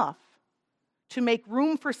just enough to make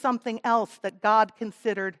room for something else that God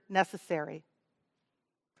considered necessary.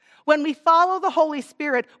 When we follow the Holy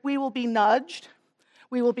Spirit, we will be nudged,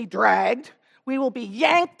 we will be dragged, we will be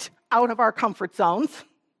yanked out of our comfort zones.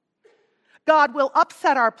 God will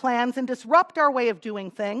upset our plans and disrupt our way of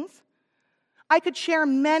doing things. I could share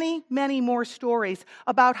many, many more stories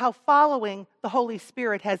about how following the Holy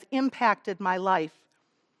Spirit has impacted my life.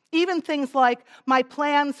 Even things like my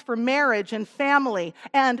plans for marriage and family,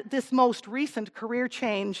 and this most recent career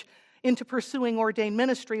change into pursuing ordained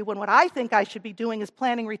ministry, when what I think I should be doing is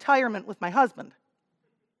planning retirement with my husband.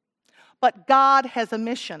 But God has a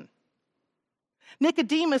mission.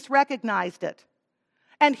 Nicodemus recognized it,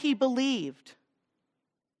 and he believed.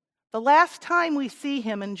 The last time we see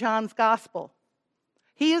him in John's Gospel,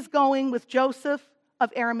 he is going with Joseph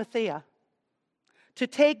of Arimathea to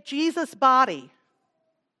take Jesus' body,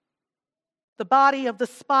 the body of the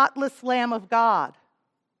spotless Lamb of God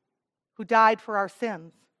who died for our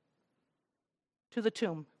sins, to the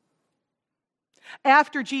tomb.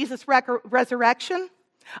 After Jesus' resurrection,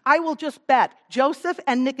 I will just bet Joseph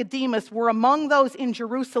and Nicodemus were among those in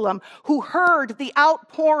Jerusalem who heard the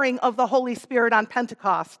outpouring of the Holy Spirit on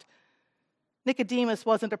Pentecost. Nicodemus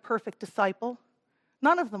wasn't a perfect disciple.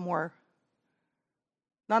 None of them were.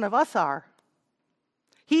 None of us are.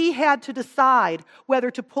 He had to decide whether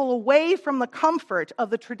to pull away from the comfort of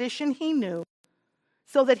the tradition he knew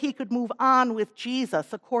so that he could move on with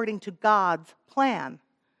Jesus according to God's plan.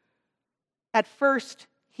 At first,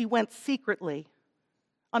 he went secretly,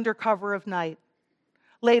 under cover of night.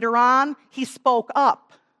 Later on, he spoke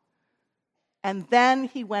up, and then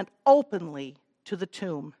he went openly to the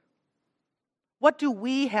tomb. What do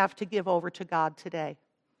we have to give over to God today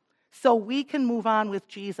so we can move on with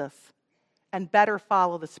Jesus and better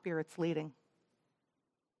follow the Spirit's leading?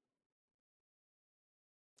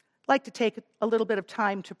 I'd like to take a little bit of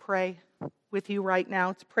time to pray with you right now.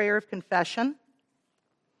 It's a prayer of confession.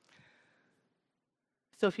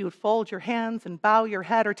 So if you would fold your hands and bow your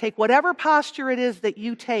head or take whatever posture it is that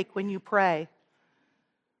you take when you pray.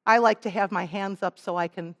 I like to have my hands up so I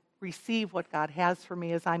can receive what God has for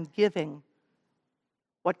me as I'm giving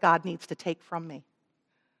what God needs to take from me.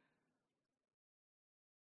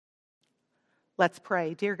 Let's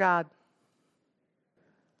pray. Dear God,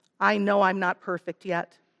 I know I'm not perfect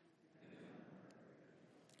yet,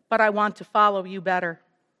 but I want to follow you better.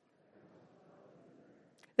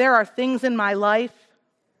 There are things in my life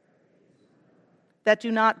that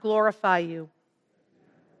do not glorify you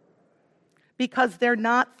because they're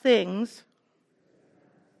not things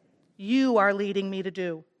you are leading me to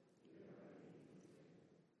do.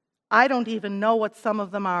 I don't even know what some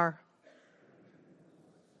of them are,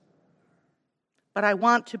 but I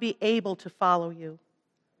want to be able to follow you.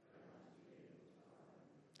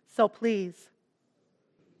 So please,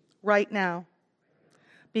 right now,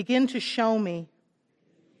 begin to show me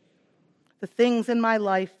the things in my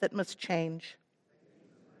life that must change.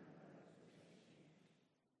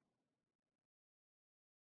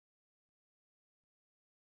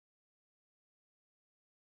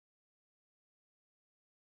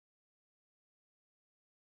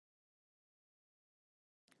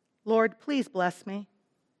 Lord, please bless me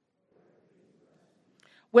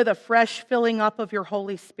with a fresh filling up of your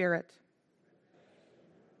Holy Spirit,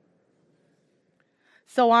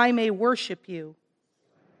 so I may worship you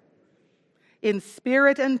in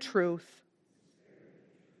spirit and truth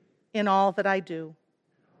in all that I do.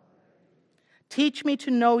 Teach me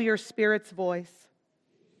to know your Spirit's voice.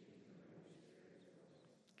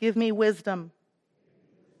 Give me wisdom.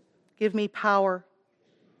 Give me power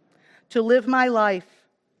to live my life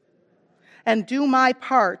and do my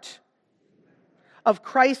part of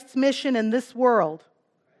Christ's mission in this world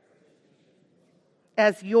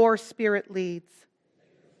as your Spirit leads.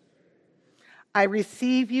 I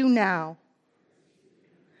receive you now.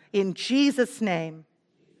 In Jesus' name,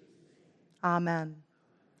 amen.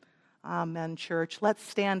 Amen, church. Let's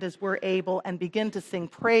stand as we're able and begin to sing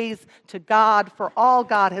praise to God for all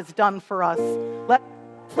God has done for us. Let's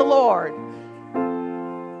praise the Lord.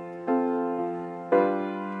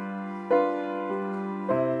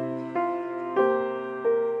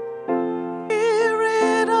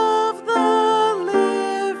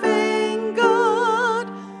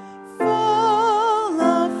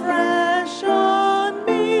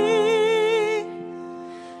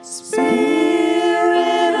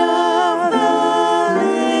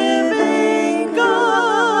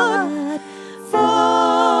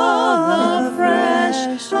 Fall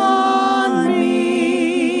afresh on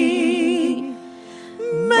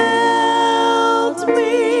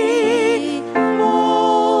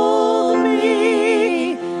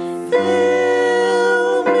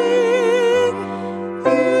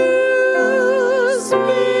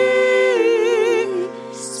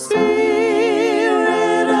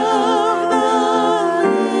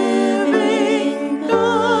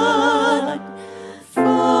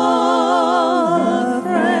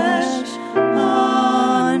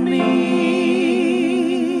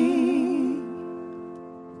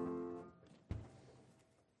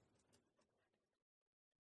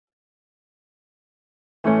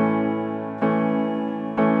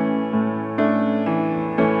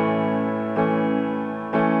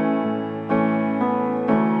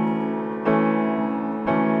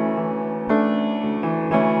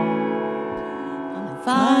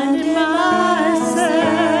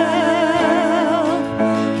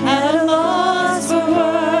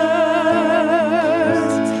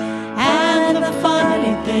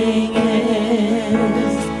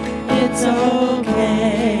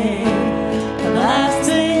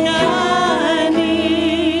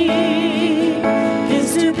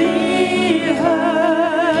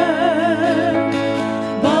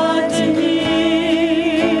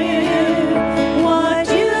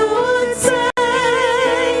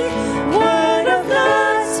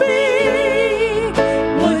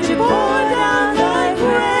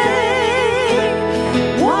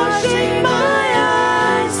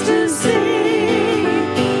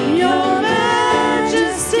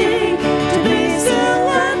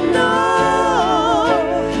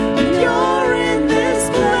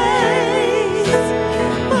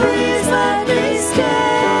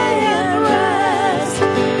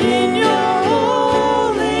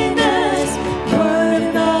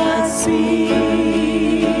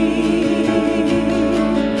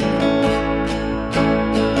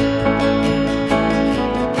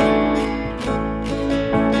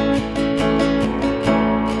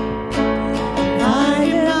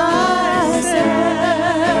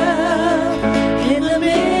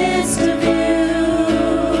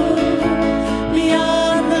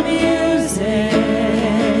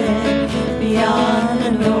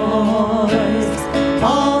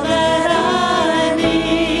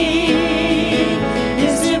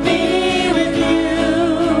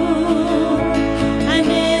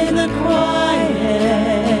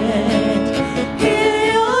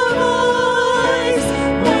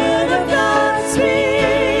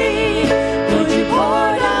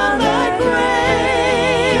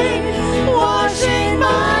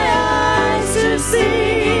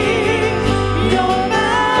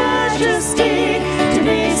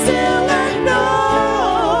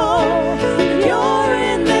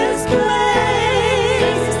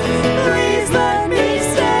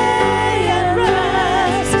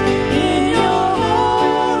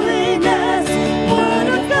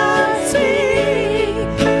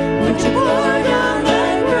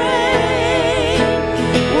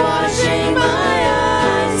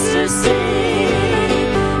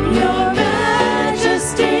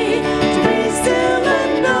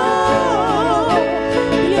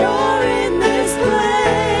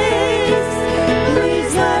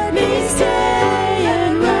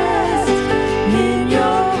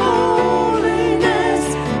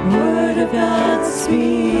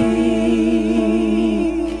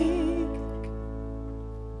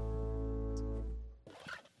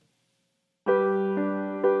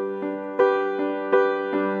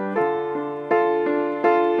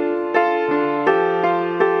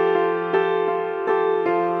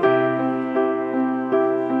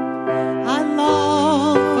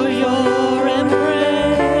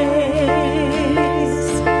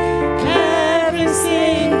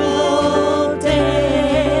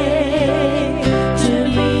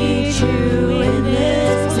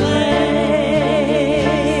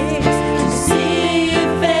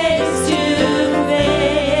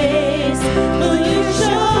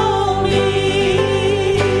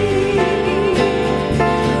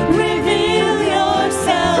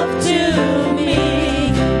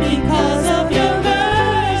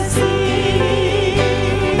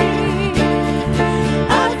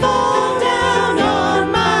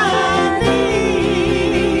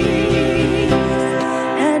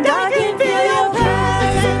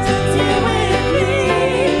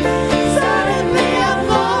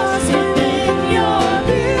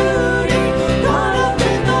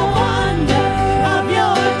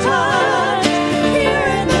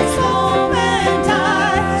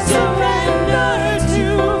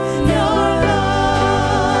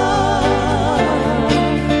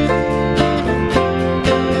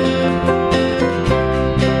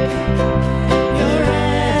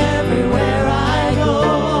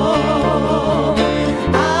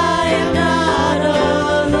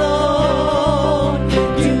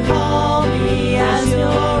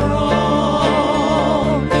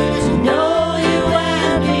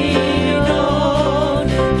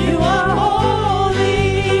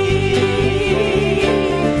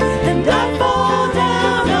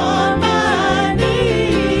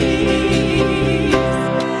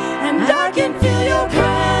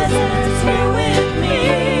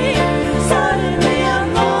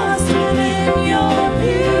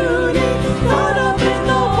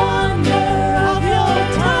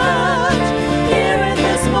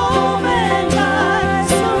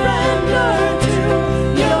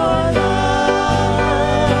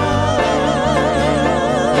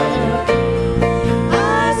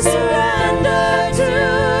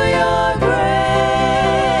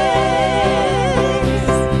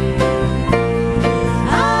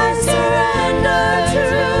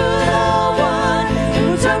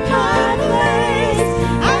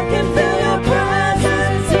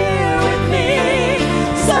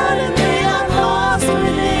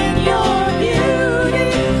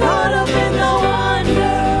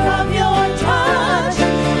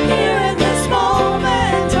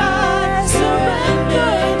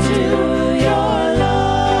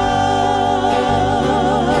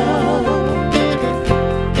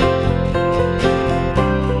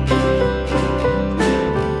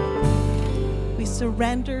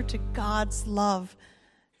to God's love.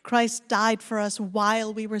 Christ died for us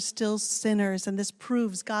while we were still sinners, and this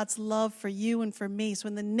proves God's love for you and for me. So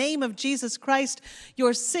in the name of Jesus Christ,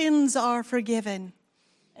 your sins are forgiven.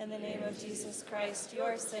 In the name of Jesus Christ,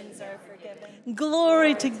 your sins are forgiven.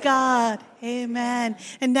 Glory to God. Amen.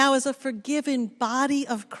 And now, as a forgiven body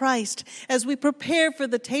of Christ, as we prepare for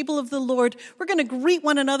the table of the Lord, we're going to greet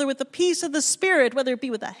one another with the peace of the Spirit, whether it be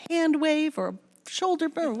with a hand wave or a shoulder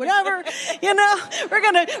burn or whatever. We're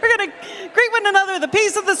gonna greet one another with the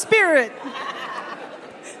peace of the Spirit.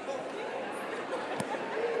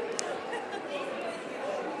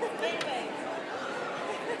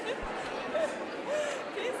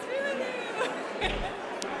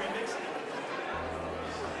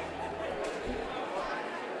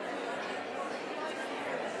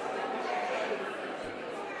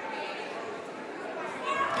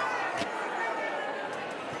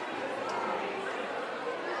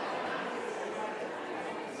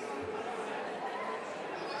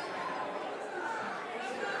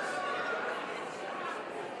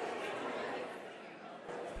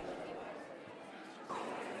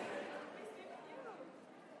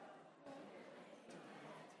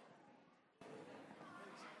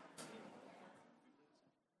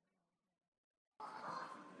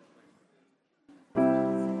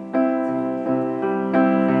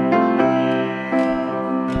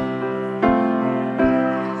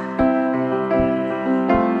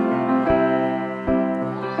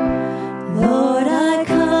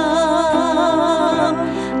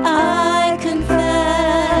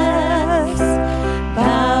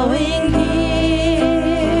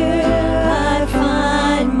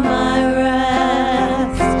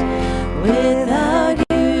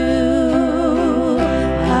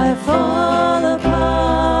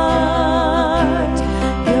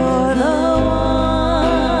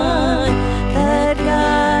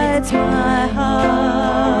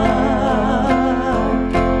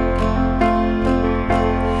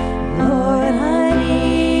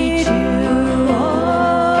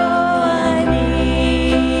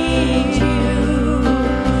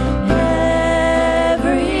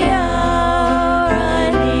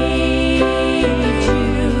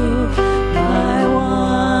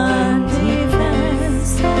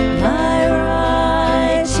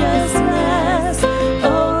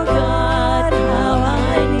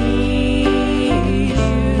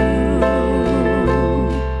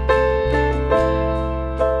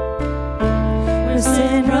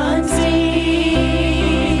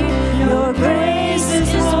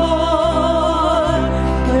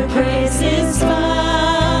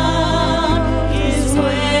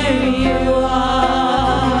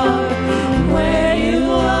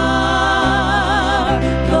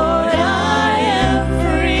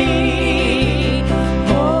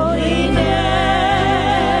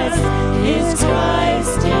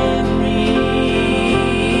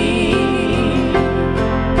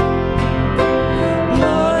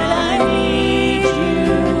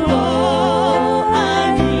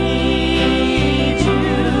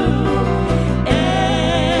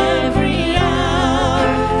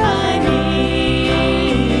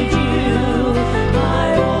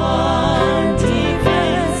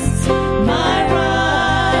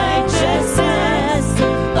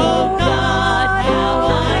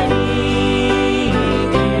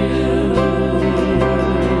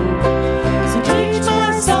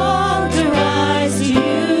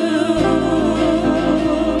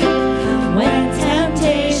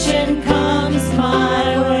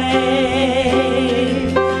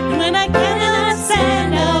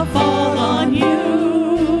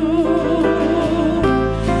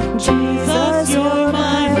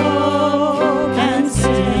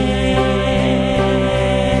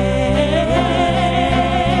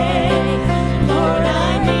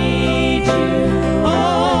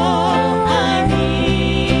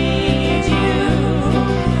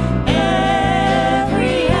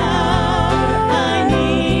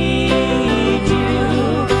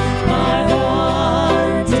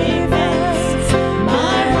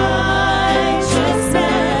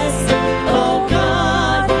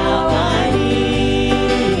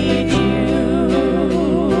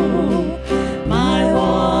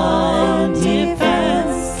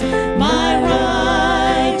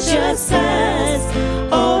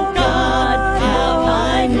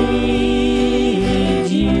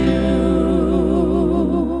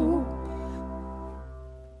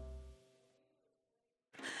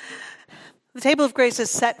 The table of grace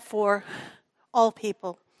is set for all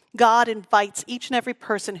people. God invites each and every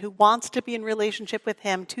person who wants to be in relationship with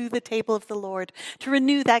him to the table of the Lord to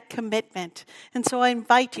renew that commitment. And so I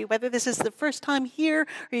invite you, whether this is the first time here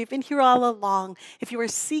or you've been here all along, if you are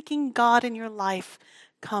seeking God in your life,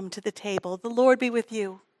 come to the table. The Lord be with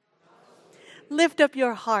you. Lift up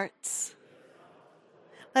your hearts.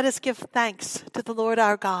 Let us give thanks to the Lord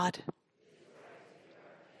our God.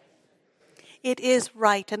 It is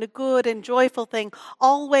right and a good and joyful thing,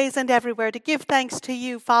 always and everywhere, to give thanks to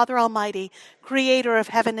you, Father Almighty, creator of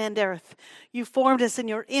heaven and earth. You formed us in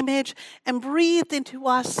your image and breathed into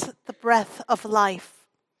us the breath of life.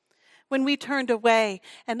 When we turned away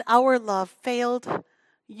and our love failed,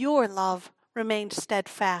 your love remained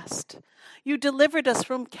steadfast. You delivered us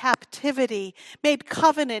from captivity, made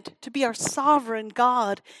covenant to be our sovereign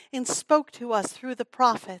God, and spoke to us through the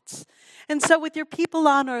prophets. And so with your people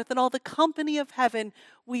on earth and all the company of heaven,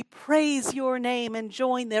 we praise your name and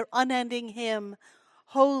join their unending hymn.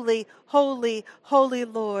 Holy, holy, holy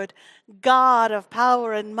Lord, God of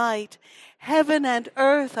power and might, heaven and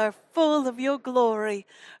earth are full of your glory.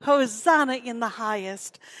 Hosanna in the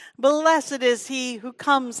highest. Blessed is he who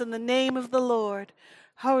comes in the name of the Lord.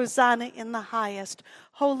 Hosanna in the highest.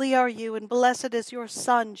 Holy are you, and blessed is your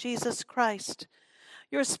Son, Jesus Christ.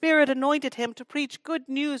 Your Spirit anointed him to preach good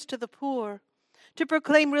news to the poor, to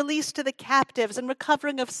proclaim release to the captives and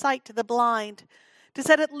recovering of sight to the blind, to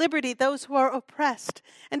set at liberty those who are oppressed,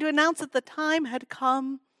 and to announce that the time had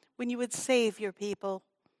come when you would save your people.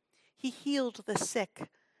 He healed the sick,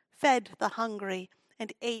 fed the hungry,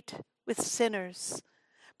 and ate with sinners.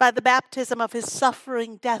 By the baptism of his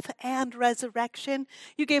suffering, death, and resurrection,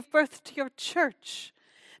 you gave birth to your church,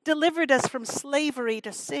 delivered us from slavery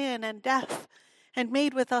to sin and death, and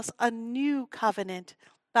made with us a new covenant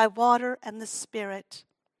by water and the Spirit.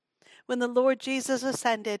 When the Lord Jesus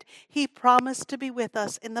ascended, he promised to be with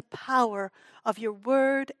us in the power of your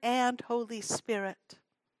word and Holy Spirit.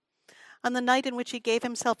 On the night in which he gave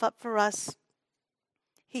himself up for us,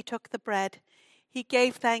 he took the bread. He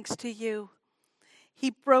gave thanks to you. He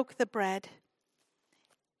broke the bread.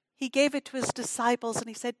 He gave it to his disciples and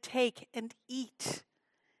he said, "Take and eat.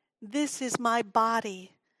 This is my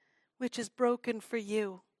body, which is broken for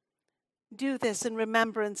you. Do this in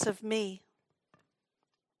remembrance of me."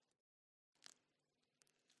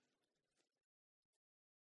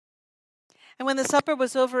 And when the supper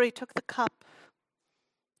was over, he took the cup.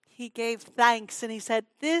 He gave thanks and he said,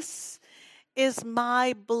 "This is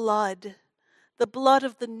my blood, the blood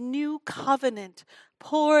of the new covenant,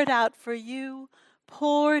 poured out for you,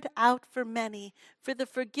 poured out for many, for the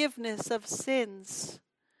forgiveness of sins.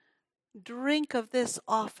 Drink of this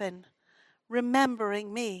often,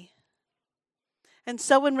 remembering me." And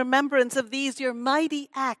so in remembrance of these, your mighty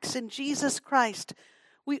acts in Jesus Christ,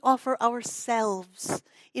 we offer ourselves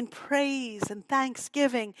in praise and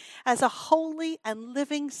thanksgiving as a holy and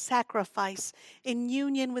living sacrifice in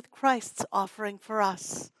union with Christ's offering for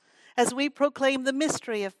us. As we proclaim the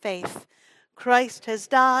mystery of faith, Christ has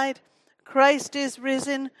died, Christ is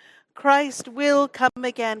risen, Christ will come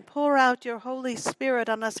again. Pour out your Holy Spirit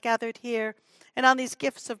on us gathered here and on these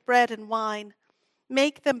gifts of bread and wine.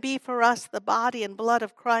 Make them be for us the body and blood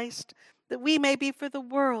of Christ, that we may be for the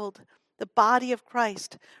world the body of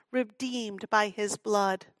Christ, redeemed by his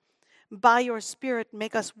blood. By your Spirit,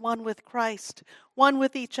 make us one with Christ, one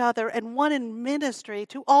with each other, and one in ministry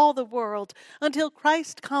to all the world, until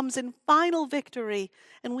Christ comes in final victory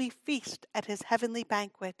and we feast at his heavenly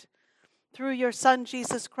banquet. Through your Son,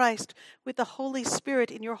 Jesus Christ, with the Holy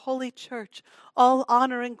Spirit in your holy church, all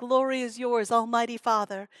honor and glory is yours, Almighty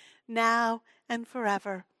Father, now and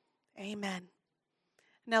forever. Amen.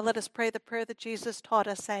 Now let us pray the prayer that Jesus taught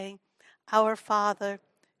us, saying, "Our Father,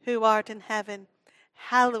 who art in heaven,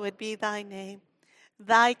 hallowed be thy name.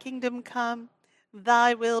 Thy kingdom come,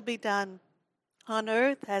 thy will be done, on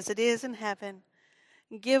earth as it is in heaven.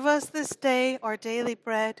 Give us this day our daily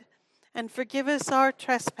bread, and forgive us our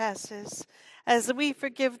trespasses, as we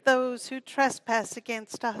forgive those who trespass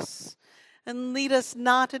against us. And lead us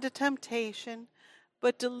not into temptation,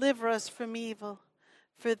 but deliver us from evil.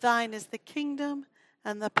 For thine is the kingdom,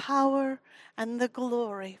 and the power, and the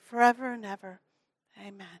glory, forever and ever.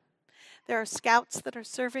 Amen." There are scouts that are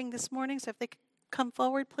serving this morning, so if they could come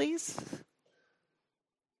forward, please.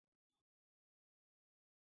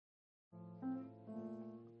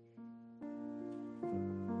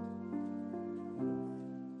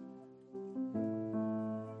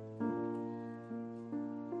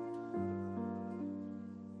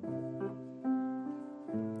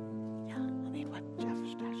 Yeah, I'll need one. Jeff,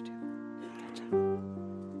 Stash, too. Gotcha.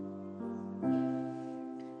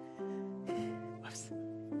 Whoops.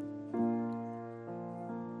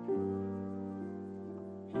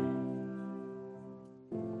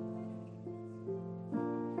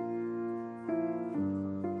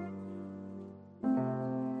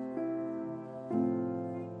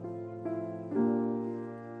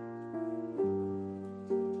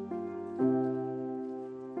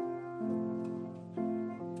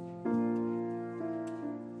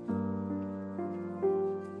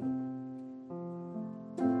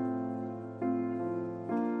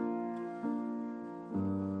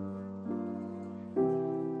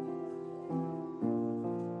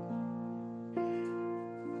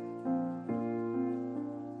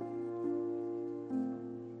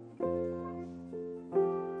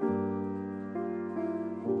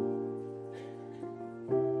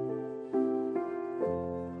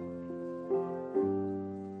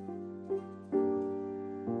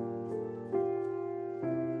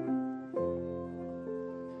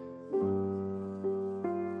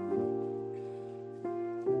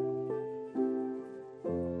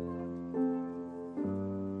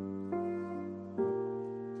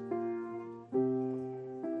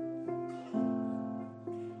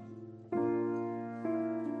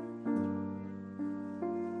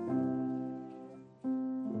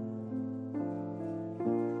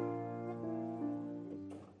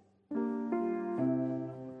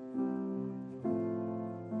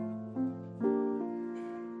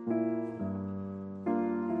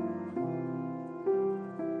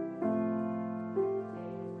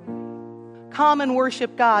 Come and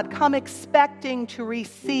worship God. Come expecting to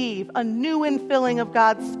receive a new infilling of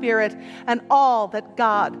God's Spirit and all that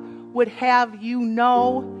God would have you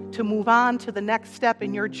know to move on to the next step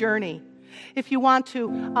in your journey. If you want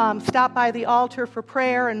to stop by the altar for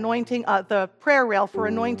prayer, anointing, the prayer rail for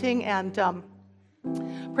anointing and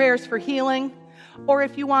prayers for healing, or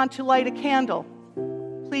if you want to light a candle,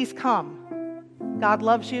 please come. God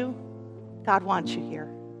loves you. God wants you here.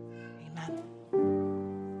 Amen.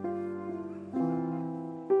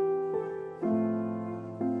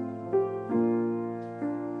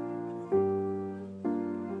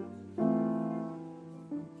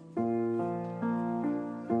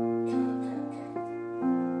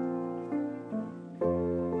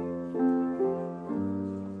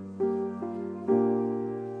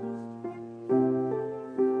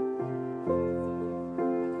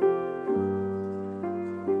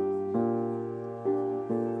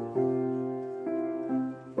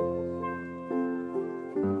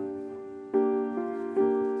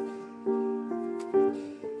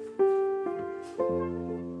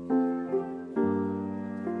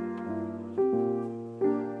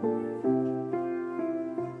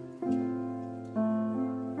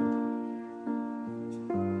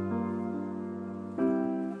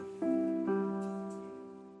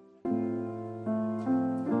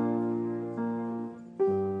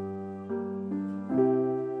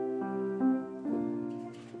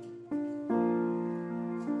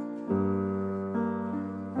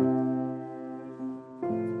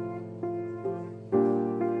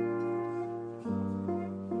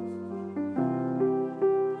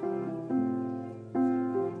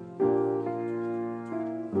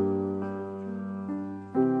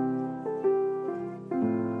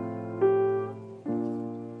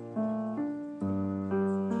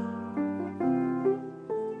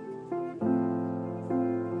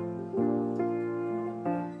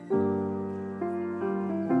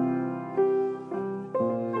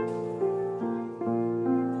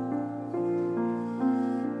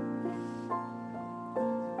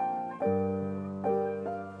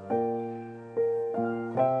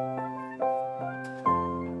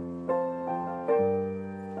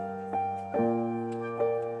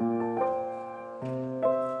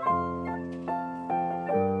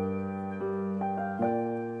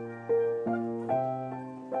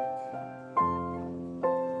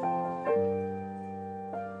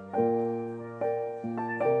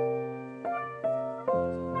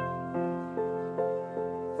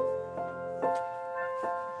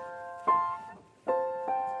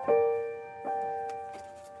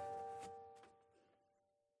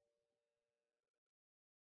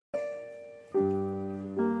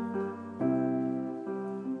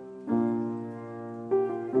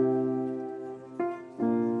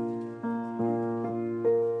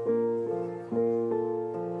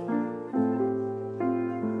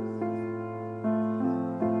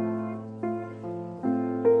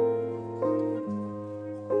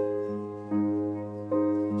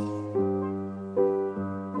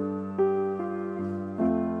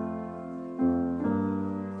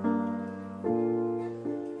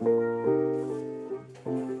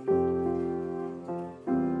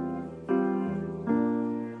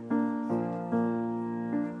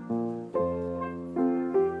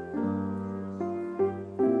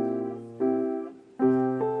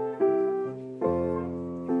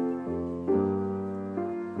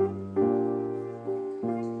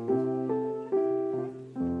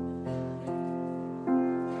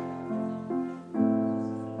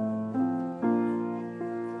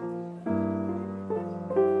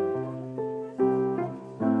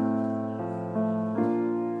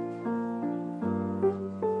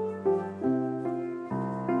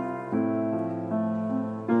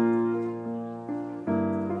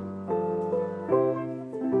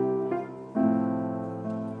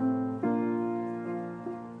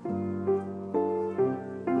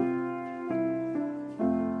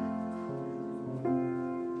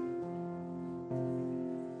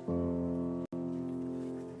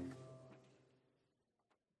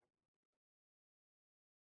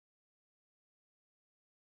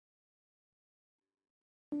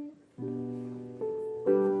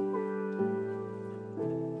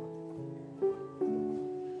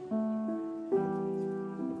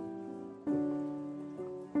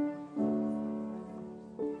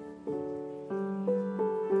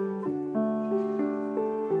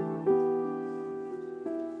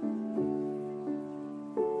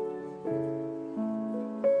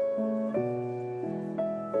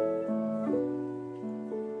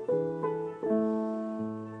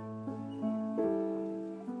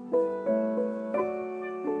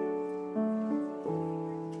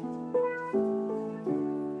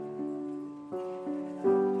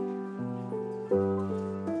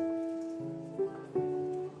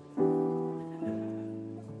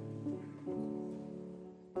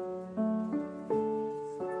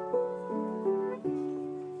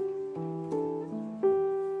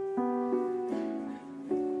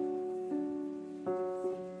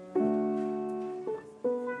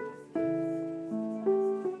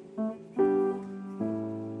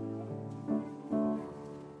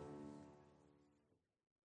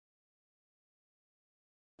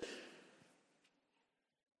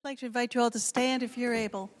 I'd like to invite you all to stand if you're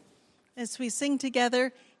able as we sing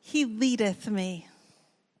together, He Leadeth Me.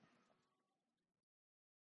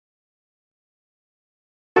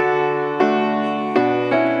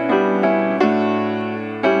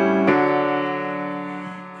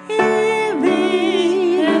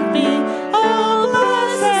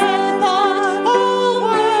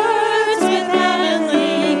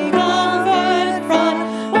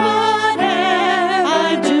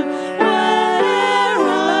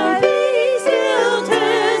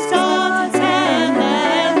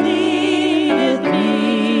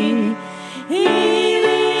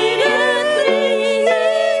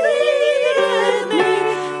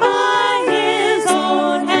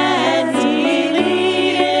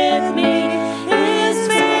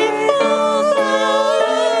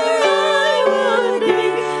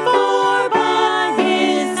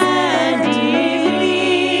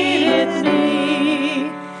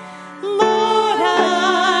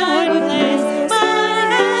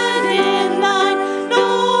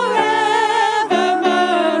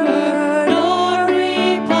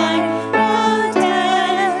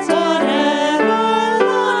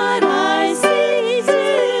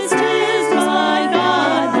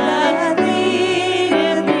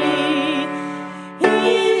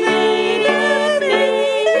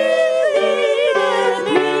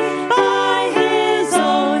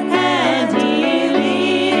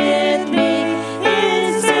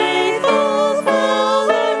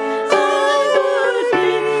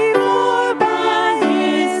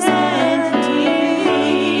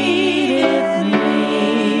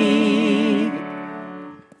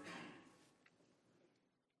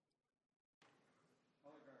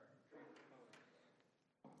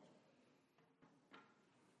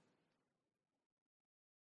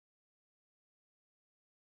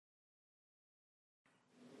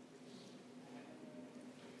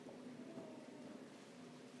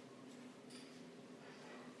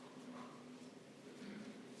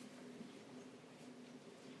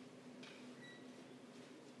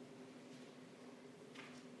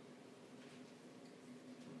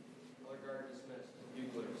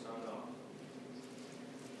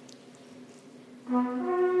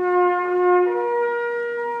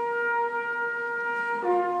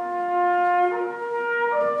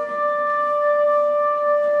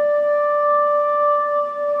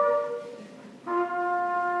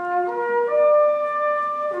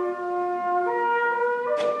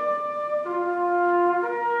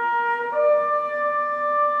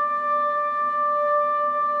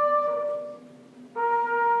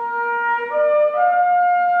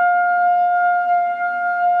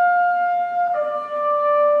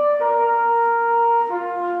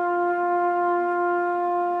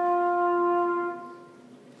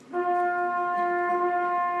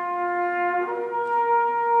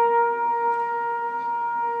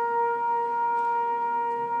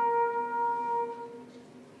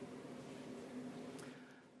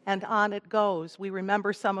 And on it goes. We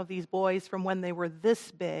remember some of these boys from when they were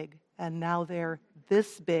this big, and now they're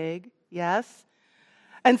this big, yes?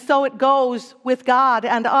 And so it goes with God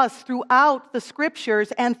and us throughout the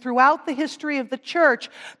scriptures and throughout the history of the church.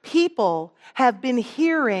 People have been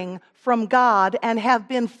hearing from God and have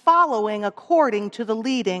been following according to the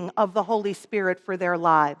leading of the Holy Spirit for their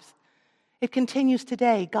lives. It continues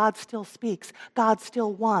today. God still speaks. God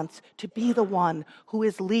still wants to be the one who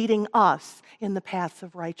is leading us in the paths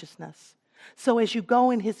of righteousness. So as you go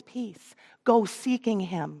in His peace, go seeking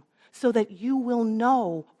Him so that you will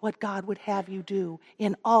know what God would have you do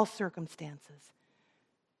in all circumstances.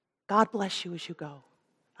 God bless you as you go.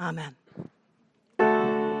 Amen.